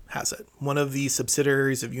Universal has it. One of the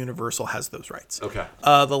subsidiaries of Universal has those rights. Okay.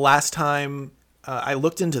 The last time I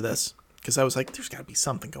looked into this, because I was like, there's got to be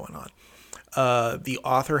something going on. The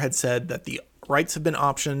author had said that the rights have been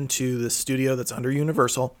optioned to the studio that's under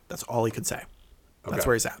Universal. That's all he could say. That's Okay.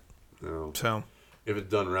 where he's at. No. So If it's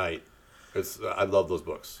done right, I love those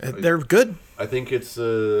books. they're good. I think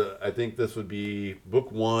I think this would be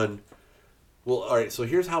book 1. Well, all right. So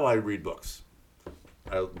here's how I read books.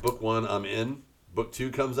 Book 1, I'm in. Book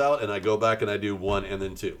 2 comes out, and I go back and I do 1 and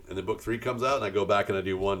then 2. And then book 3 comes out, and I go back and I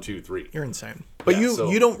do 1, 2, 3. You're insane. But Yeah, so-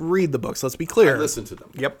 you don't read the books. Let's be clear. I listen to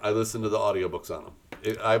them. Yep. I listen to the audiobooks on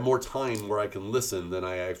them. I have more time where I can listen than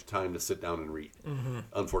I have time to sit down and read,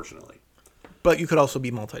 unfortunately. But you could also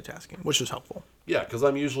be multitasking, which is helpful. Yeah, because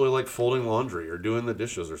I'm usually like folding laundry or doing the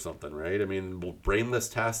dishes or something, right? I mean, brainless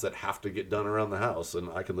tasks that have to get done around the house, and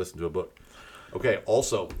I can listen to a book. Okay,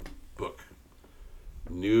 also, book.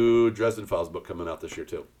 New Dresden Files book coming out this year,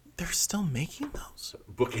 too. They're still making those.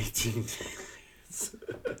 Book 18.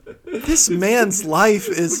 This man's life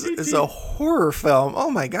is a horror film. Oh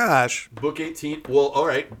my gosh. Book 18. Well, all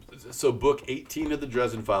right. So book 18 of the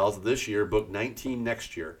Dresden Files this year, book 19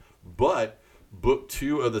 next year. But book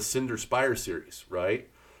 2 of the Cinder Spire series, right?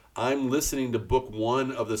 I'm listening to book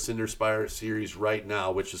 1 of the Cinder Spire series right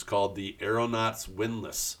now, which is called The Aeronauts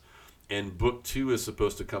Windlass. And book 2 is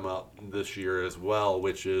supposed to come out this year as well,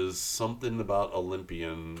 which is something about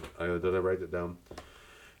Olympian. Did I write it down?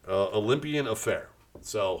 Olympian Affair.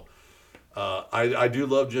 So I do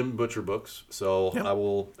love Jim Butcher books, so Yep. I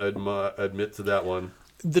will admit to that one.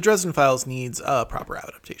 The Dresden Files needs a proper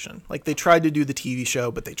adaptation. Like, they tried to do the TV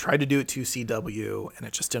show, but they tried to do it to CW, and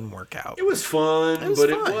it just didn't work out. It was fun, It was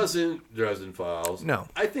but fun. it wasn't Dresden Files. No.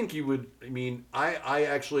 I think you would, I mean, I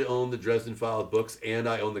actually own the Dresden Files books, and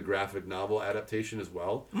I own the graphic novel adaptation as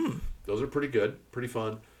well. Those are pretty good, pretty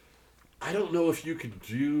fun. I don't know if you could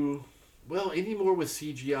do, well, anymore with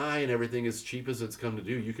CGI and everything as cheap as it's come to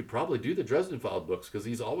do, you could probably do the Dresden Files books, because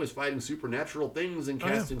he's always fighting supernatural things and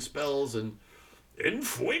casting spells and... En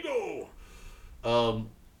fuego!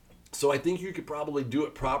 So I think you could probably do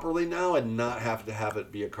it properly now and not have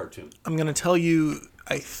it be a cartoon. I'm going to tell you,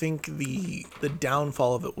 I think the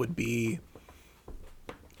downfall of it would be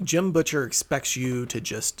Jim Butcher expects you to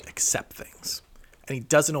just accept things. And he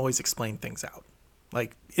doesn't always explain things out.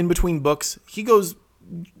 Like, in between books,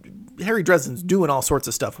 Harry Dresden's doing all sorts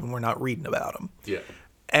of stuff when we're not reading about him. Yeah.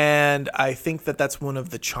 And I think that that's one of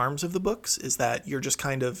the charms of the books, is that you're just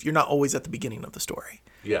you're not always at the beginning of the story.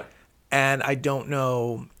 Yeah. And I don't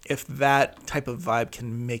know if that type of vibe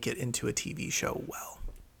can make it into a TV show well.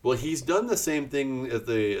 Well, he's done the same thing as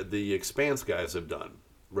the Expanse guys have done,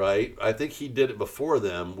 right? I think he did it before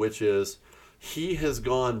them, which is he has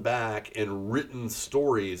gone back and written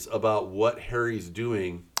stories about what Harry's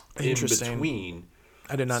doing in between.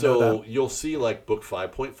 I did not know that. So you'll see like book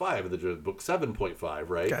 5.5 and the book 7.5,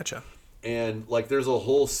 right? Gotcha. And like there's a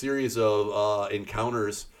whole series of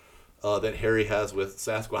encounters that Harry has with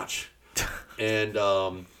Sasquatch. And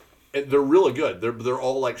they're really good. They're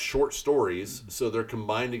all like short stories, so they're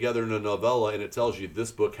combined together in a novella, and it tells you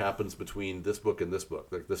this book happens between this book and this book.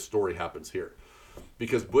 Like this story happens here,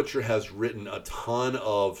 because Butcher has written a ton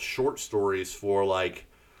of short stories for like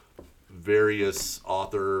various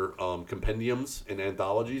author compendiums and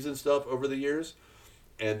anthologies and stuff over the years,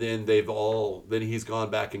 and then he's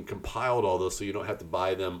gone back and compiled all those, so you don't have to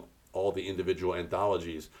buy them all the individual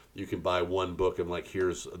anthologies. You can buy one book and like,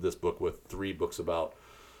 here's this book with 3 books about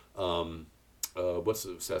what's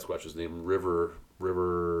the Sasquatch's name?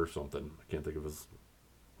 River something. I can't think of his.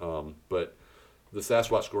 But the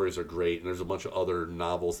Sasquatch stories are great, and there's a bunch of other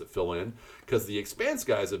novels that fill in, because the Expanse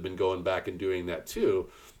guys have been going back and doing that too.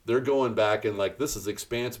 They're going back and like, this is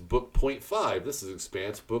Expanse book 0.5, this is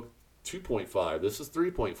Expanse book 2.5, this is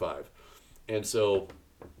 3.5, and so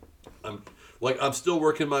I'm still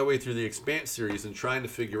working my way through the Expanse series and trying to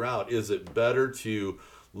figure out, is it better to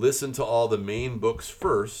listen to all the main books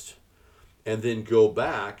first and then go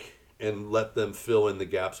back and let them fill in the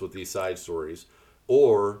gaps with these side stories,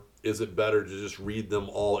 or is it better to just read them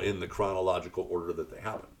all in the chronological order that they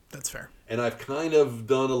happen? That's fair. And I've kind of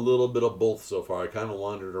done a little bit of both so far. I kind of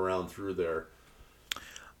wandered around through there.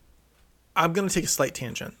 I'm going to take a slight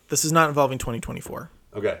tangent. This is not involving 2024.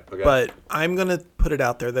 Okay. But I'm going to put it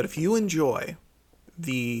out there that if you enjoy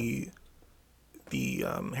the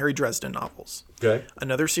Harry Dresden novels, okay,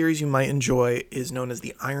 another series you might enjoy is known as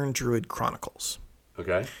the Iron Druid Chronicles.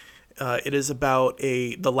 Okay. It is about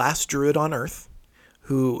the last druid on Earth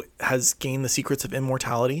who has gained the secrets of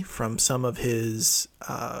immortality from some of his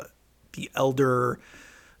the elder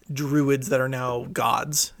druids that are now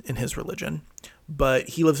gods in his religion. But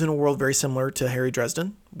he lives in a world very similar to Harry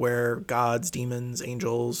Dresden, where gods, demons,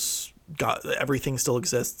 angels, everything still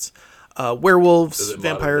exists. Werewolves,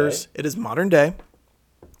 vampires. It is modern day.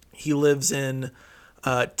 He lives in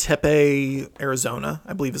Tempe, Arizona,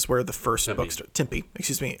 I believe is where the first book starts. Tempe,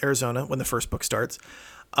 Arizona, when the first book starts.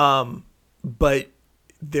 But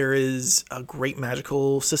there is a great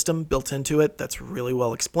magical system built into it that's really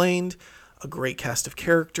well explained. A great cast of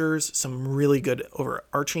characters, some really good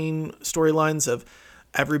overarching storylines of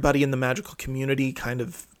everybody in the magical community kind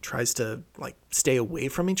of tries to like stay away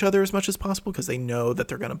from each other as much as possible because they know that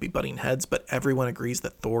they're going to be butting heads, but everyone agrees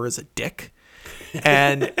that Thor is a dick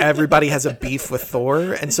and everybody has a beef with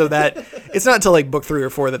Thor. And so that it's not until like book 3 or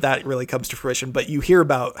 4 that really comes to fruition, but you hear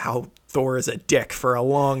about how Thor is a dick for a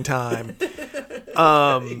long time.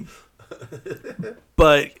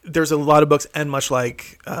 But there's a lot of books, and much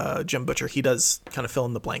like Jim Butcher, he does kind of fill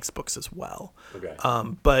in the blanks books as well. Okay.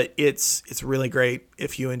 But it's really great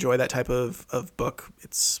if you enjoy that type of book.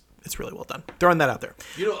 It's really well done. Throwing that out there.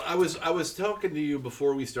 You know, I was talking to you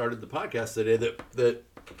before we started the podcast today that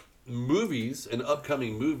movies and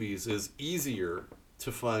upcoming movies is easier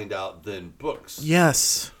to find out than books.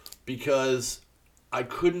 Yes. Because I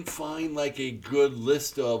couldn't find like a good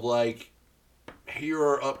list of like, here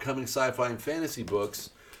are upcoming sci-fi and fantasy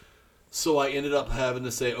books. So I ended up having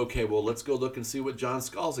to say, okay, well, let's go look and see what John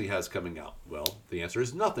Scalzi has coming out. Well, the answer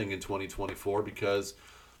is nothing in 2024 because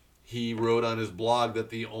he wrote on his blog that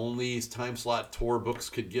the only time slot Tor books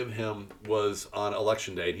could give him was on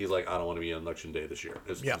Election Day. And he's like, I don't want to be on Election Day this year.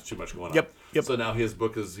 There's too much going on. Yep. So now his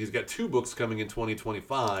book he's got 2 books coming in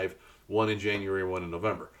 2025, one in January and one in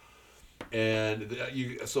November. And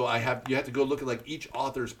you have to go look at like each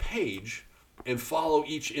author's page and follow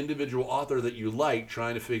each individual author that you like,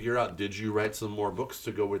 trying to figure out, did you write some more books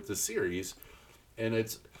to go with the series? And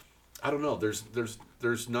I don't know,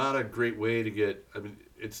 there's not a great way to get, I mean,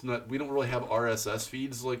 we don't really have RSS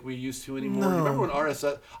feeds like we used to anymore. No. Remember when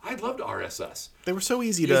I loved RSS. They were so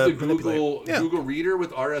easy Use to the manipulate. Google Reader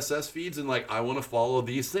with RSS feeds and like, I want to follow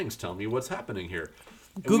these things. Tell me what's happening here.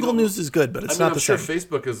 Google News is good, but it's not I'm the sure same.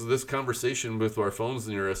 Facebook is this conversation with our phones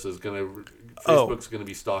near us is going to. Oh. Facebook's going to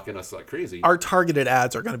be stalking us like crazy. Our targeted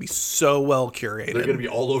ads are going to be so well curated. They're going to be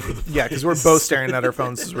all over the place. Yeah, because we're both staring at our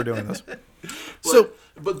phones as we're doing this.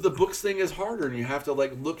 But the books thing is harder, and you have to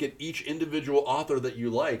like look at each individual author that you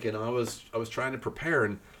like. And I was trying to prepare,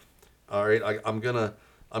 and all right,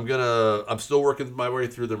 I'm still working my way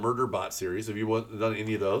through the Murderbot series. Have you done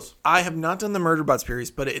any of those? I have not done the Murderbot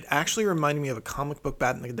series, but it actually reminded me of a comic book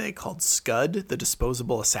back in the day called Scud, the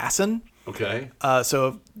Disposable Assassin. Okay.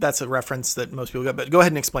 So that's a reference that most people get. But go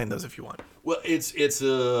ahead and explain those if you want. Well, it's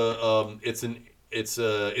RoboCop.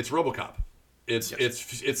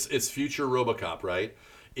 It's future RoboCop, right?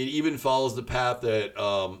 It even follows the path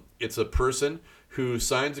that it's a person who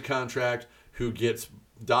signs a contract, who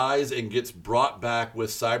dies and gets brought back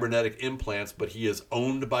with cybernetic implants, but he is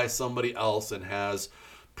owned by somebody else and has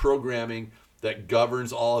programming that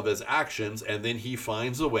governs all of his actions, and then he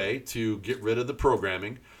finds a way to get rid of the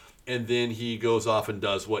programming, and then he goes off and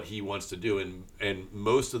does what he wants to do. And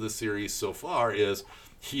most of the series so far is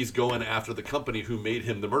he's going after the company who made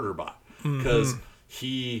him the Murderbot, because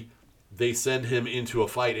they send him into a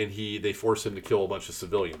fight and they force him to kill a bunch of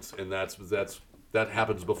civilians, and that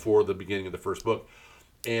happens before the beginning of the first book.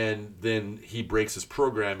 And then he breaks his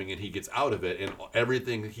programming and he gets out of it, and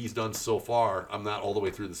everything he's done so far, I'm not all the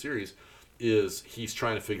way through the series, is he's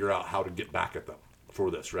trying to figure out how to get back at them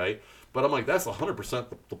for this, right? But I'm like, that's 100%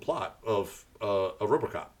 the plot of a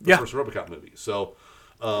RoboCop, the first RoboCop movie. So,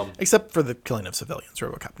 except for the killing of civilians,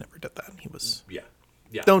 RoboCop never did that. He was yeah.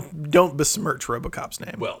 Don't besmirch RoboCop's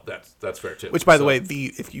name. Well, that's fair too. Which, by the way,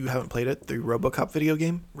 if you haven't played it, the RoboCop video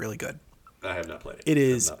game, really good. I have not played it. It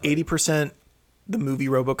is 80% the movie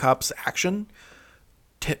RoboCop's action,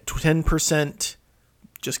 10%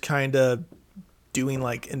 just kind of doing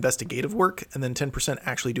like investigative work, and then 10%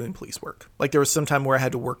 actually doing police work. Like there was some time where I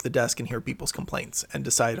had to work the desk and hear people's complaints and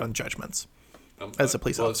decide on judgments as a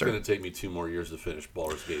police officer. It's going to take me 2 more years to finish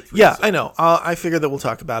Baldur's Gate 3. Yeah, so. I know. I figure that we'll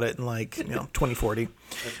talk about it in 2040.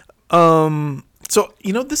 So,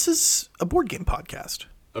 this is a board game podcast.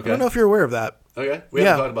 Okay. I don't know if you're aware of that. Okay. We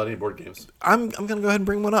haven't talked about any board games. I'm going to go ahead and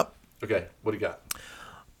bring one up. Okay. What do you got?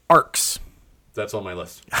 Arcs. That's on my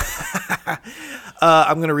list.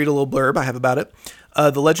 I'm going to read a little blurb I have about it.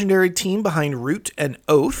 The legendary team behind Root and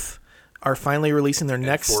Oath are finally releasing their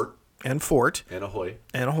next... Fort. And Ahoy.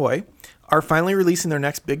 Are finally releasing their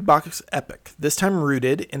next big box epic, this time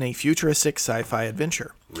rooted in a futuristic sci-fi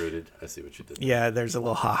adventure. Rooted. I see what you did. Yeah, there's a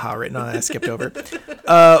little ha-ha written on it. I skipped over.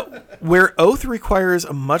 Where Oath requires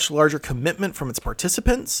a much larger commitment from its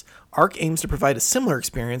participants, Arc aims to provide a similar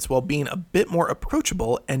experience while being a bit more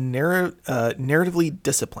approachable and narratively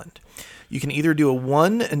disciplined. You can either do a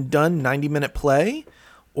one-and-done 90-minute play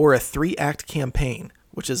or a 3-act campaign,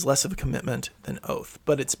 which is less of a commitment than Oath.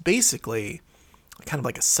 But it's basically kind of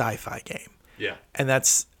like a sci-fi game. Yeah. And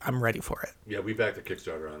I'm ready for it. Yeah, we backed the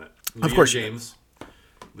Kickstarter on it. Of course.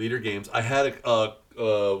 Leader Games. I had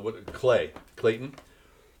Clayton.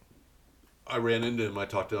 I ran into him. I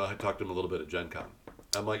talked to him a little bit at Gen Con.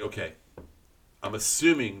 I'm like, okay, I'm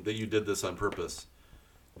assuming that you did this on purpose.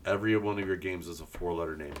 Every one of your games is a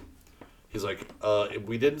 4-letter name. He's like,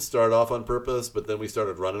 we didn't start off on purpose, but then we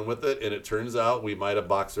started running with it, and it turns out we might have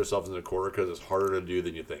boxed ourselves in a corner because it's harder to do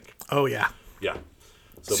than you think. Oh, yeah. Yeah.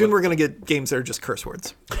 Soon we're going to get games that are just curse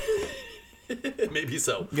words. Maybe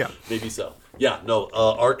so. Yeah. Maybe so. Yeah, no,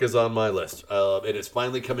 Arc is on my list. And it's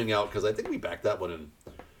finally coming out because I think we backed that one in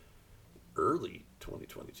early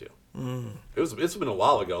 2022. It's been a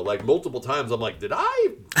while ago. Like multiple times I'm like, did I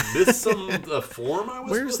miss some form I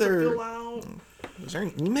was supposed to fill out? Is there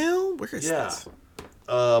an email? Where is this?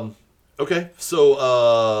 Okay,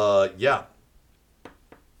 so yeah.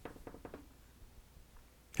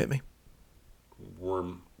 Hit me.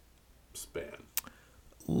 Worm span.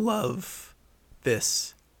 Love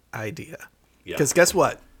this idea. Yeah. Because guess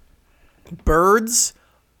what? Birds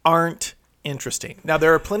aren't interesting. Now,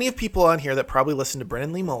 there are plenty of people on here that probably listen to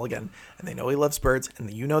Brennan Lee Mulligan, and they know he loves birds,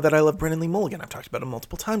 and you know that I love Brennan Lee Mulligan. I've talked about him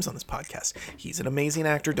multiple times on this podcast. He's an amazing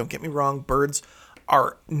actor. Don't get me wrong. Birds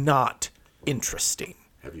are not interesting.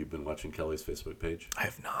 Have you been watching Kelly's Facebook page? I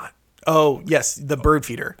have not. Oh, yes, the bird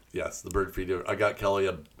feeder. Yes, the bird feeder. I got Kelly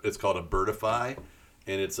it's called a Birdify,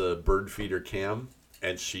 and it's a bird feeder cam,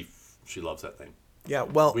 and she loves that thing. Yeah,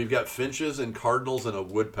 well, we've got finches and cardinals and a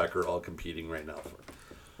woodpecker all competing right now for it.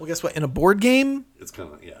 Well, guess what? In a board game, it's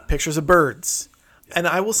kind of pictures of birds. Yeah. And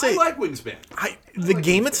I will say, I like Wingspan. The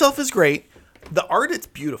game itself is great. The art, it's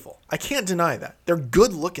beautiful. I can't deny that. They're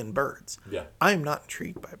good-looking birds. Yeah. I am not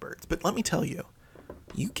intrigued by birds. But let me tell you,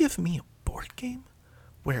 you give me a board game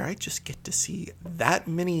where I just get to see that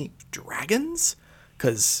many dragons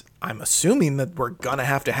because I'm assuming that we're going to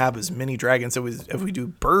have as many dragons as we do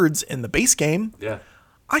birds in the base game. Yeah.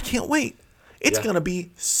 I can't wait. It's Yeah. going to be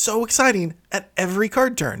so exciting at every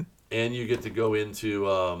card turn. And you get to go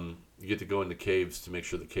into caves to make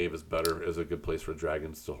sure the cave is better, is a good place for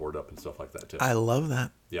dragons to hoard up and stuff like that too. I love that.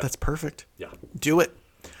 Yeah. That's perfect. Yeah. Do it.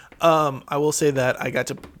 I will say that I got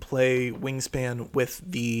to play Wingspan with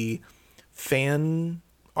the fan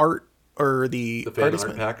art or the fan artist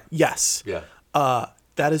art pack? Yes. Yeah.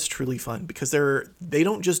 That is truly fun because they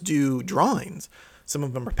don't just do drawings. Some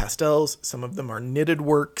of them are pastels. Some of them are knitted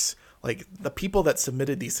works. Like the people that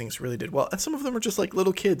submitted these things really did well. And some of them are just like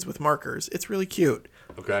little kids with markers. It's really cute.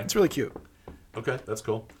 Okay. It's really cute. Okay, that's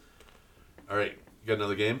cool. All right, you got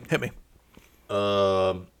another game? Hit me.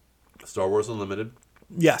 Star Wars Unlimited.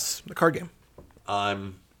 Yes, the card game.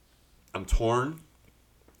 I'm torn.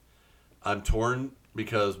 I'm torn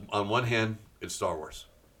because on one hand, it's Star Wars.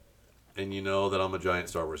 And you know that I'm a giant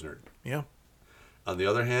Star Wars nerd. Yeah. On the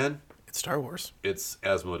other hand, It's Star Wars. it's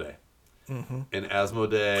Asmodee. Mm-hmm. And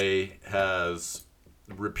Asmodee has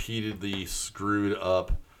repeatedly screwed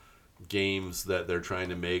up games that they're trying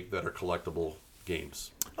to make that are collectible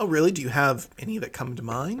games. Oh, really? Do you have any that come to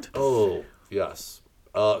mind? Oh, yes.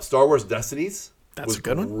 Star Wars Destinies That's was a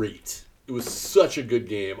good one. great. It was such a good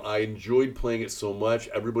game. I enjoyed playing it so much.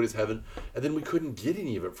 Everybody's having... And then we couldn't get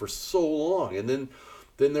any of it for so long. And then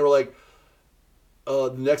they were like,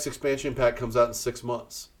 the next expansion pack comes out in 6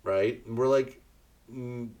 months, right? And we're like,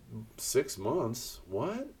 6 months?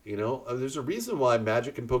 What? You know, there's a reason why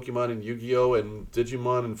Magic and Pokemon and Yu-Gi-Oh! And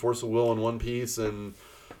Digimon and Force of Will and One Piece and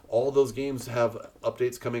all those games have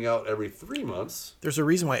updates coming out every 3 months. There's a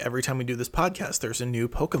reason why every time we do this podcast, there's a new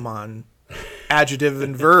Pokemon adjective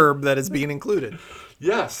and verb that is being included.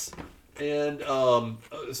 Yes. And so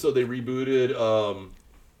they rebooted... oh,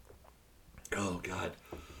 God.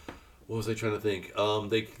 What was I trying to think?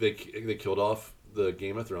 They killed off the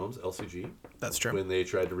Game of Thrones LCG. That's true. When they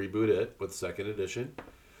tried to reboot it with second edition.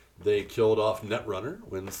 They killed off Netrunner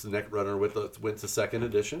when Netrunner went to second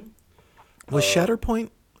edition. Was Shatterpoint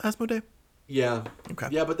Asmodee? Yeah. Okay.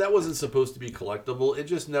 Yeah, but that wasn't supposed to be collectible. It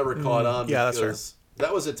just never caught on. Yeah, that's because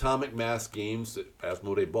that was Atomic Mass Games that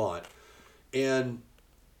Asmodee bought. And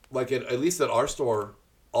like at least at our store,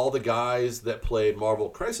 all the guys that played Marvel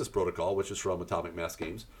Crisis Protocol, which is from Atomic Mass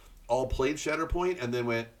Games, all played Shatterpoint and then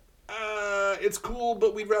went, it's cool,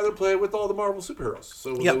 but we'd rather play with all the Marvel superheroes.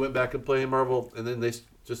 So they went back and played Marvel, and then they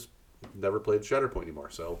just never played Shatterpoint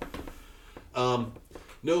anymore. So,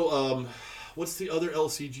 what's the other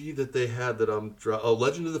LCG that they had that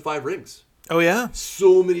Legend of the Five Rings. Oh, yeah?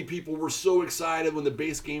 So many people were so excited when the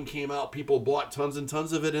base game came out. People bought tons and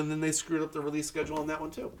tons of it, and then they screwed up the release schedule on that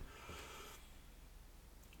one too.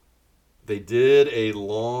 They did a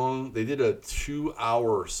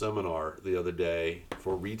 2-hour seminar the other day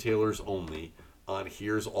for retailers only on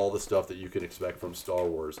here's all the stuff that you can expect from Star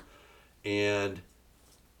Wars. And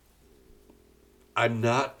I'm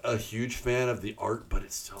not a huge fan of the art, but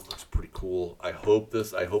it still looks pretty cool. I hope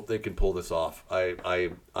they can pull this off.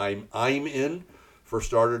 I'm in for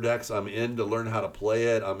starter decks. I'm in to learn how to play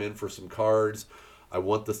it. I'm in for some cards. I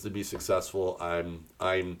want this to be successful.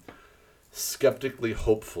 I'm skeptically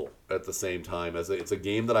hopeful at the same time. It's a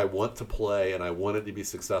game that I want to play and I want it to be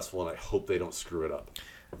successful, and I hope they don't screw it up.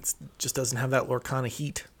 It just doesn't have that Lorcana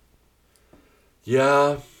heat.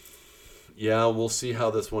 Yeah, we'll see how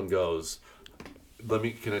this one goes.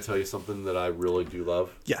 Can I tell you something that I really do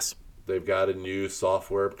love? Yes. They've got a new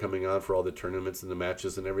software coming on for all the tournaments and the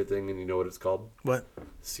matches and everything, and you know what it's called? What?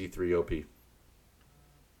 C3OP.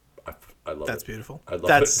 I love it. That's beautiful. I love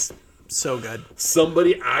That's it. so good.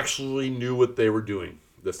 Somebody actually knew what they were doing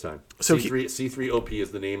this time. So C3OP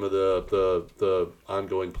is the name of the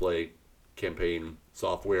ongoing play campaign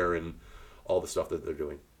software and all the stuff that they're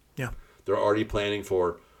doing. Yeah. They're already planning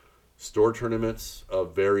for store tournaments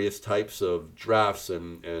of various types of drafts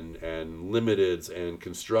and limiteds and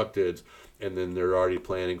constructeds, and then they're already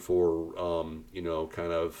planning for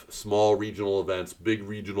kind of small regional events, big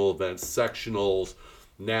regional events, sectionals,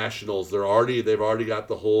 nationals. They've already got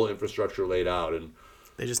the whole infrastructure laid out, and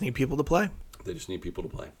they just need people to play. They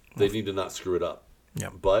need to not screw it up. Yeah.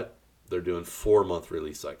 But they're doing 4-month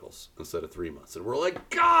release cycles instead of 3 months, and we're like,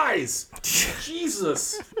 guys,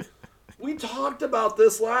 Jesus. We talked about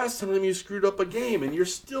this last time you screwed up a game, and you're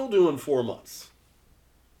still doing 4 months.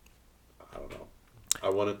 I don't know. I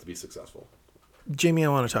want it to be successful. Jamie, I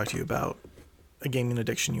want to talk to you about a gaming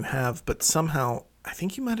addiction you have, but somehow I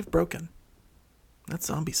think you might have broken. That's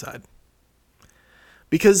Zombie Side.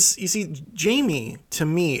 Because, you see, Jamie, to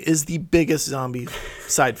me, is the biggest Zombie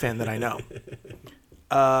Side fan that I know.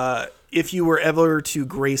 if you were ever to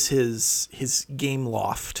grace his game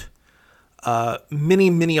loft,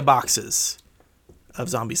 many boxes of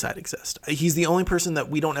Zombicide exist. He's the only person that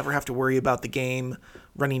we don't ever have to worry about the game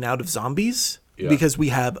running out of zombies because we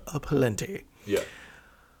have a plenty. Yeah.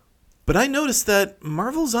 But I noticed that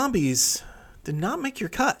Marvel Zombies did not make your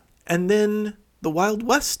cut. And then the Wild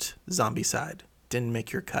West Zombicide didn't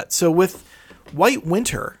make your cut. So with White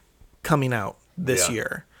Winter coming out this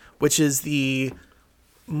year, which is the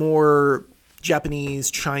more Japanese,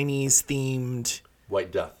 Chinese themed...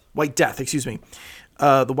 White Death, excuse me.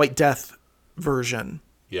 The White Death version.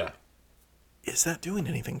 Yeah. Is that doing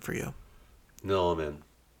anything for you? No, man.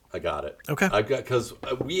 I got it. Okay. Because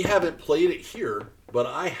we haven't played it here, but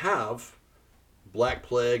I have Black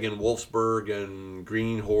Plague and Wolfsburg and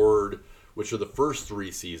Green Horde, which are the first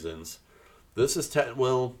 3 seasons. This is that's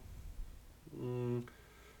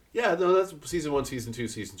season 1, season 2,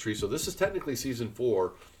 season 3. So this is technically season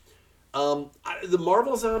 4. The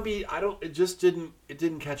Marvel Zombie, it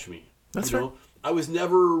didn't catch me. That's fair. I was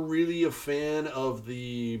never really a fan of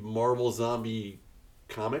the Marvel Zombie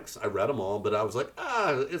comics. I read them all, but I was like,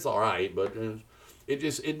 it's all right. But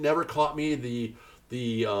it never caught me. The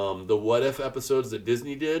What If episodes that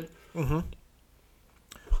Disney did,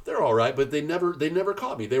 they're all right, but they never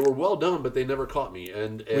caught me. They were well done, but they never caught me.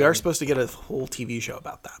 And we are supposed to get a whole TV show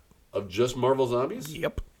about that. Of just Marvel Zombies?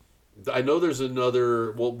 Yep. I know there's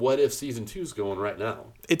another. Well, What If season 2 is going right now?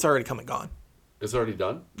 It's already come and gone. It's already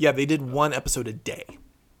done? Yeah, they did 1 episode a day.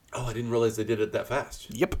 Oh, I didn't realize they did it that fast.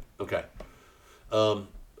 Yep. Okay. I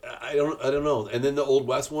don't know. And then the Old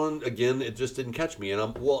West one again, it just didn't catch me. And I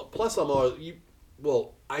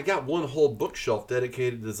got one whole bookshelf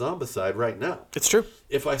dedicated to Zombicide right now. It's true.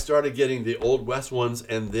 If I started getting the Old West ones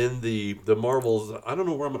and then the Marvels, I don't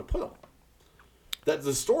know where I'm going to put them. That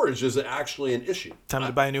the storage is actually an issue. Time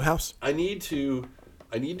to buy a new house. I need to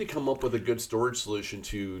come up with a good storage solution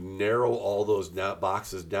to narrow all those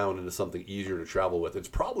boxes down into something easier to travel with. It's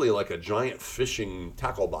probably like a giant fishing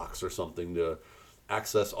tackle box or something to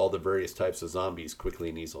access all the various types of zombies quickly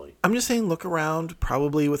and easily. I'm just saying, look around.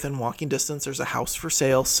 Probably within walking distance, there's a house for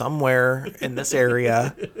sale somewhere in this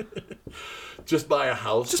area. Just buy a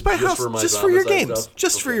house. Just buy a house. Just for your games.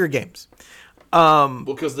 Just for your games. Well,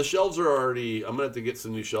 because the shelves are already... I'm going to have to get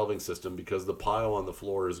some new shelving system because the pile on the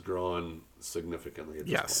floor is growing significantly at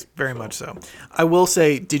this point. Very much so. I will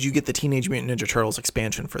say, did you get the Teenage Mutant Ninja Turtles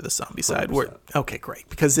expansion for the Zombicide? Okay, great.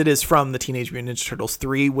 Because it is from the Teenage Mutant Ninja Turtles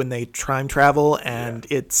 3 when they time travel, and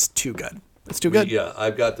it's too good. It's too good. Yeah,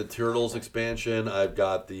 I've got the Turtles expansion. I've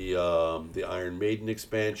got the Iron Maiden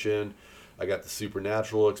expansion. I got the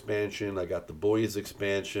Supernatural expansion. I got the Boys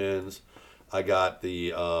expansions. I got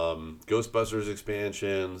the Ghostbusters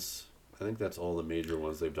expansions. I think that's all the major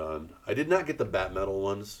ones they've done. I did not get the Bat Metal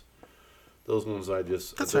ones. Those ones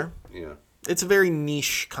That's fair. Yeah. It's a very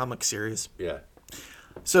niche comic series. Yeah.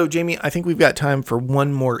 So, Jamie, I think we've got time for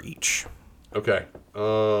one more each. Okay.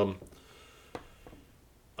 I'll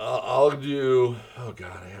do... Oh,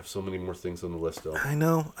 God, I have so many more things on the list, though. I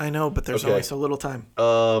know, but there's only so little time.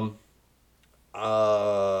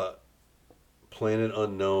 Planet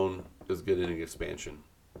Unknown is getting an expansion.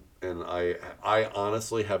 And I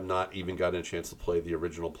honestly have not even gotten a chance to play the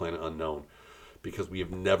original Planet Unknown because we have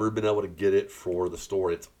never been able to get it for the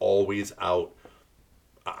store. It's always out.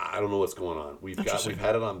 I don't know what's going on. We've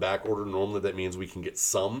had it on back order. Normally that means we can get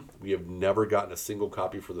some. We have never gotten a single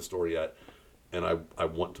copy for the store yet. And I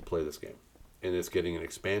want to play this game. And it's getting an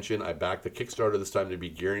expansion. I backed the Kickstarter this time to be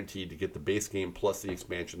guaranteed to get the base game plus the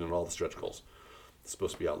expansion and all the stretch goals. It's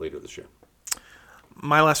supposed to be out later this year.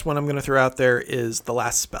 My last one I'm going to throw out there is The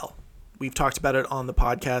Last Spell. We've talked about it on the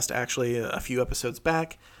podcast actually a few episodes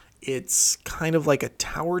back. It's kind of like a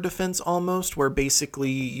tower defense almost, where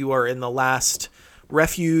basically you are in the last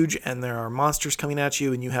refuge and there are monsters coming at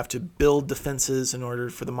you and you have to build defenses in order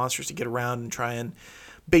for the monsters to get around and try and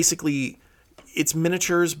basically... It's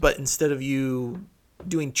miniatures, but instead of you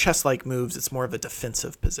doing chess-like moves, it's more of a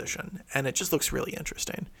defensive position. And it just looks really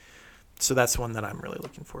interesting. So that's one that I'm really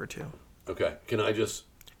looking forward to. Okay. Can I just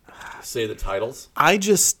say the titles? I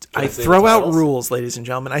throw out rules, ladies and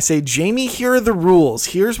gentlemen. I say, Jamie, here are the rules.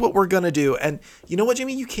 Here's what we're going to do. And you know what,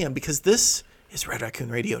 Jamie? You can, because this is Red Raccoon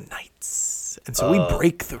Radio Nights. And so we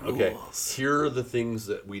break the rules. Okay. Here are the things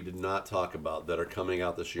that we did not talk about that are coming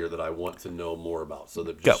out this year that I want to know more about so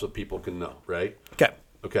people can know, right?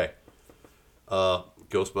 Okay.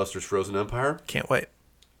 Ghostbusters Frozen Empire. Can't wait.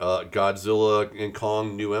 Godzilla and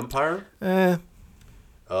Kong New Empire.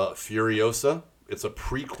 Furiosa. It's a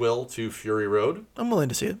prequel to Fury Road. I'm willing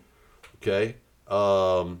to see it. Okay.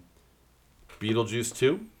 Beetlejuice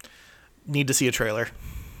 2. Need to see a trailer.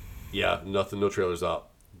 Yeah, nothing, no trailers out.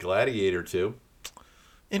 Gladiator 2.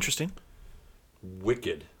 Interesting.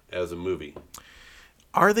 Wicked as a movie.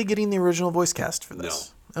 Are they getting the original voice cast for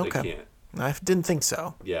this? No, they can't. I didn't think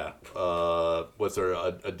so. Yeah. What's her?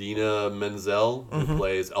 Adina Menzel, who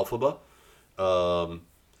plays Elphaba.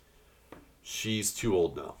 She's too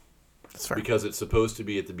old now. That's fair. Because it's supposed to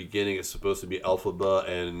be, at the beginning, it's supposed to be Elphaba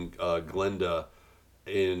and Glenda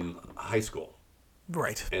in high school.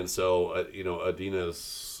 Right. And so,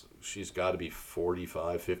 she's got to be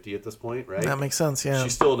 45, 50 at this point, right? That makes sense, yeah.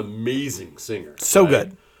 She's still an amazing singer. So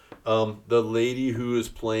right? good. The lady who is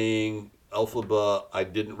playing Elphaba, I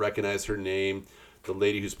didn't recognize her name. The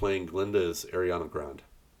lady who's playing Glinda is Ariana Grande.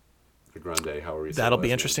 Grande, however you say That'll her be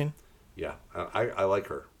last interesting. name. Yeah, I like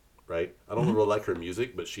her, right? I don't really like her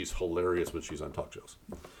music, but she's hilarious when she's on talk shows.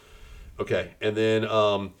 Okay, and then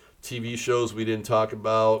TV shows we didn't talk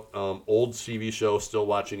about. Old TV show, still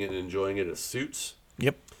watching it and enjoying it, is Suits.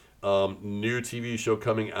 Yep. New TV show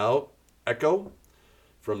coming out, Echo,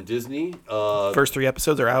 from Disney. First 3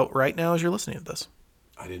 episodes are out right now as you're listening to this.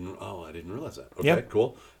 I didn't realize that. Okay, Yeah.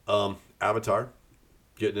 cool. Avatar,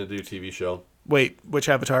 getting a new TV show. Wait, which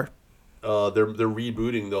Avatar? They're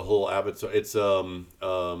rebooting the whole Avatar. It's the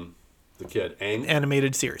kid Aang.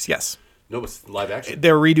 Animated series, yes. No, it's live action.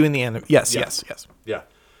 They're redoing the anime. Yes, Yeah. yes. Yeah.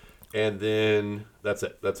 And then that's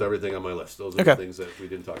it. That's everything on my list. Those are Okay. the things that we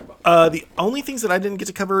didn't talk about. The only things that I didn't get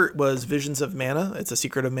to cover was Visions of Mana. It's a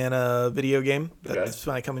Secret of Mana video game that's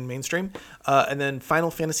finally coming mainstream. And then Final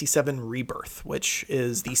Fantasy VII Rebirth, which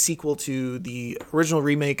is the sequel to the original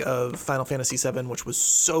remake of Final Fantasy VII, which was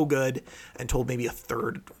so good and told maybe a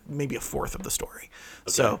third, maybe a fourth of the story.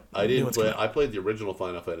 Okay. So I didn't play. I played the original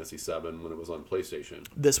Final Fantasy VII when it was on PlayStation.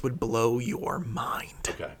 This would blow your mind.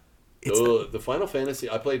 Okay. The Final Fantasy,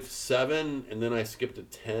 I played 7, and then I skipped to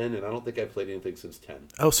 10, and I don't think I played anything since 10.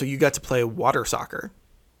 Oh, so you got to play water soccer.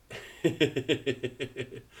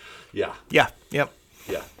 Yeah. Yeah, yep.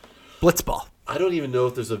 Yeah. Blitzball. I don't even know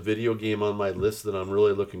if there's a video game on my list that I'm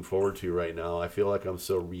really looking forward to right now. I feel like I'm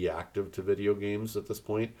so reactive to video games at this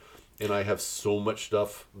point, and I have so much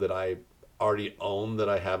stuff that I already own that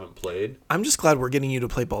I haven't played. I'm just glad we're getting you to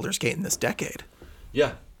play Baldur's Gate in this decade.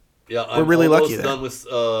 Yeah. Yeah, we're really lucky there.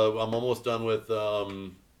 I'm almost done with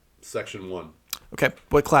section 1. Okay,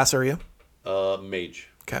 what class are you? Mage.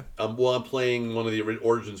 Okay. I'm playing one of the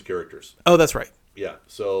Origins characters. Oh, that's right. Yeah.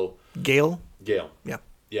 So Gale. Yeah.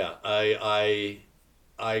 Yeah. I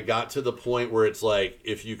got to the point where it's like,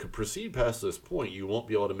 if you could proceed past this point, you won't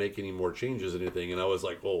be able to make any more changes or anything. And I was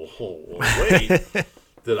like, oh wait,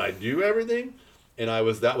 did I do everything? And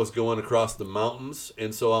that was going across the mountains.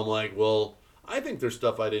 And so I'm like, well, I think there's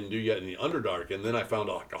stuff I didn't do yet in the Underdark. And then I found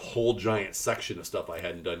like a whole giant section of stuff I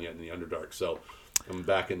hadn't done yet in the Underdark. So I'm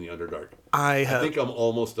back in the Underdark. I think I'm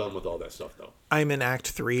almost done with all that stuff, though. I'm in Act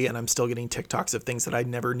 3, and I'm still getting TikToks of things that I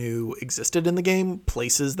never knew existed in the game,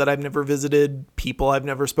 places that I've never visited, people I've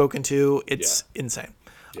never spoken to. It's insane.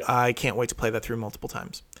 Yeah. I can't wait to play that through multiple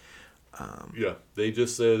times. Yeah, they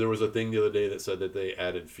just said there was a thing the other day that said that they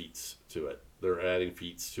added feats to it. They're adding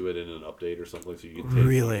feats to it in an update or something, so you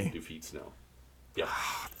can do feats now. Yeah.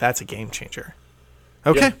 That's a game changer.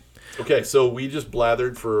 Okay. Yeah. Okay, so we just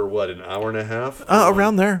blathered for, an hour and a half?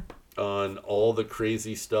 Around there. On all the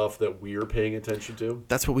crazy stuff that we're paying attention to.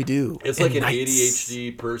 That's what we do. It's like an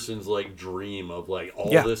ADHD person's dream of all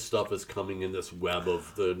this stuff is coming in this web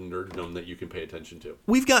of the nerddom that you can pay attention to.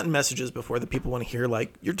 We've gotten messages before that people want to hear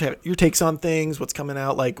your takes on things, what's coming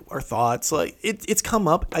out, our thoughts. It's come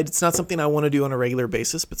up. It's not something I want to do on a regular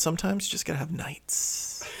basis, but sometimes you just gotta have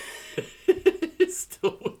nights.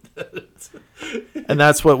 Still with that. And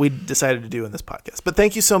that's what we decided to do in this podcast. But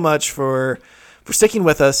thank you so much for sticking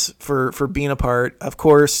with us, for being a part. Of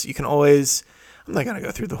course, you can always... I'm not going to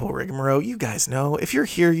go through the whole rigmarole. You guys know. If you're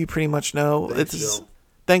here, you pretty much know.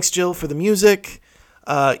 Thanks, Jill, for the music.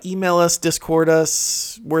 Email us, Discord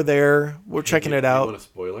us. We're there. We're checking it out. You want a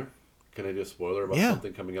spoiler? Can I do a spoiler about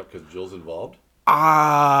something coming up because Jill's involved?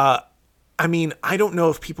 I don't know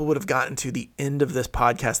if people would have gotten to the end of this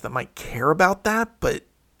podcast that might care about that, but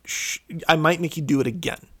I might make you do it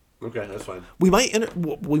again. Okay, that's fine. We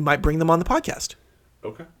might bring them on the podcast.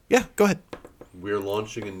 Okay. Yeah, go ahead. We're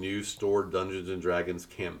launching a new store Dungeons & Dragons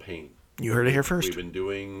campaign. You heard it here first. We've been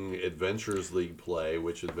doing Adventures League play,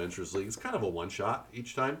 which Adventures League is kind of a one-shot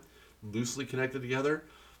each time, loosely connected together.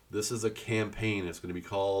 This is a campaign. It's going to be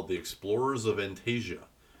called The Explorers of Antasia.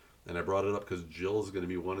 And I brought it up because Jill is going to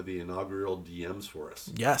be one of the inaugural DMs for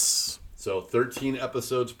us. Yes. So 13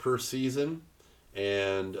 episodes per season.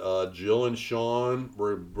 And Jill and Sean,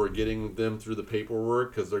 we're getting them through the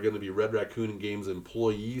paperwork because they're going to be Red Raccoon Games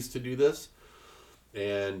employees to do this.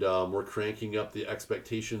 And we're cranking up the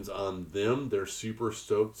expectations on them. They're super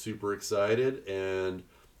stoked, super excited, and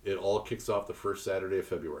it all kicks off the first Saturday of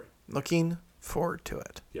February. Looking forward to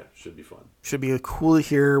it. Yeah, should be fun. Should be cool to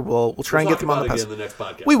hear. We'll try and get them on the again in the next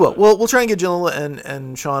podcast. We will. We'll try and get Jill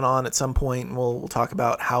and Sean on at some point, and we'll talk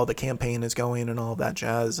about how the campaign is going and all of that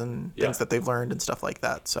jazz and things that they've learned and stuff like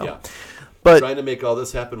that. So, but trying to make all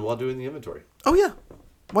this happen while doing the inventory. Oh yeah,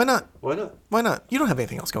 why not? Why not? Why not? You don't have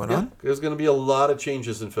anything else going on. There's going to be a lot of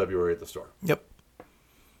changes in February at the store. Yep.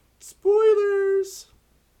 Spoilers.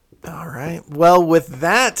 All right. Well, with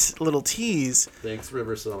that little tease, thanks,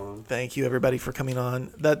 Riversong. Thank you, everybody, for coming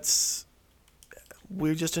on.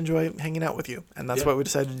 We just enjoy hanging out with you, and that's what we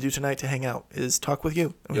decided to do tonight to hang out, is talk with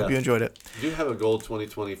you. We hope you enjoyed it. Do you have a goal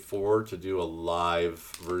 2024 to do a live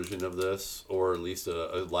version of this, or at least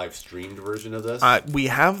a live streamed version of this? We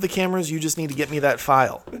have the cameras. You just need to get me that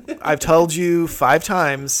file. I've told you 5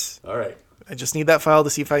 times. All right. I just need that file to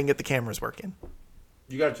see if I can get the cameras working.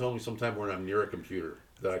 You got to tell me sometime when I'm near a computer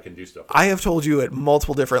that I can do stuff. I have told you at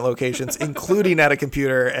multiple different locations, including at a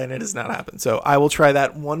computer, and it has not happened. So I will try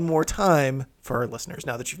that one more time for our listeners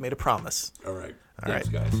now that you've made a promise. All right. Thanks,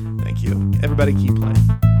 guys. Thank you. Everybody keep playing.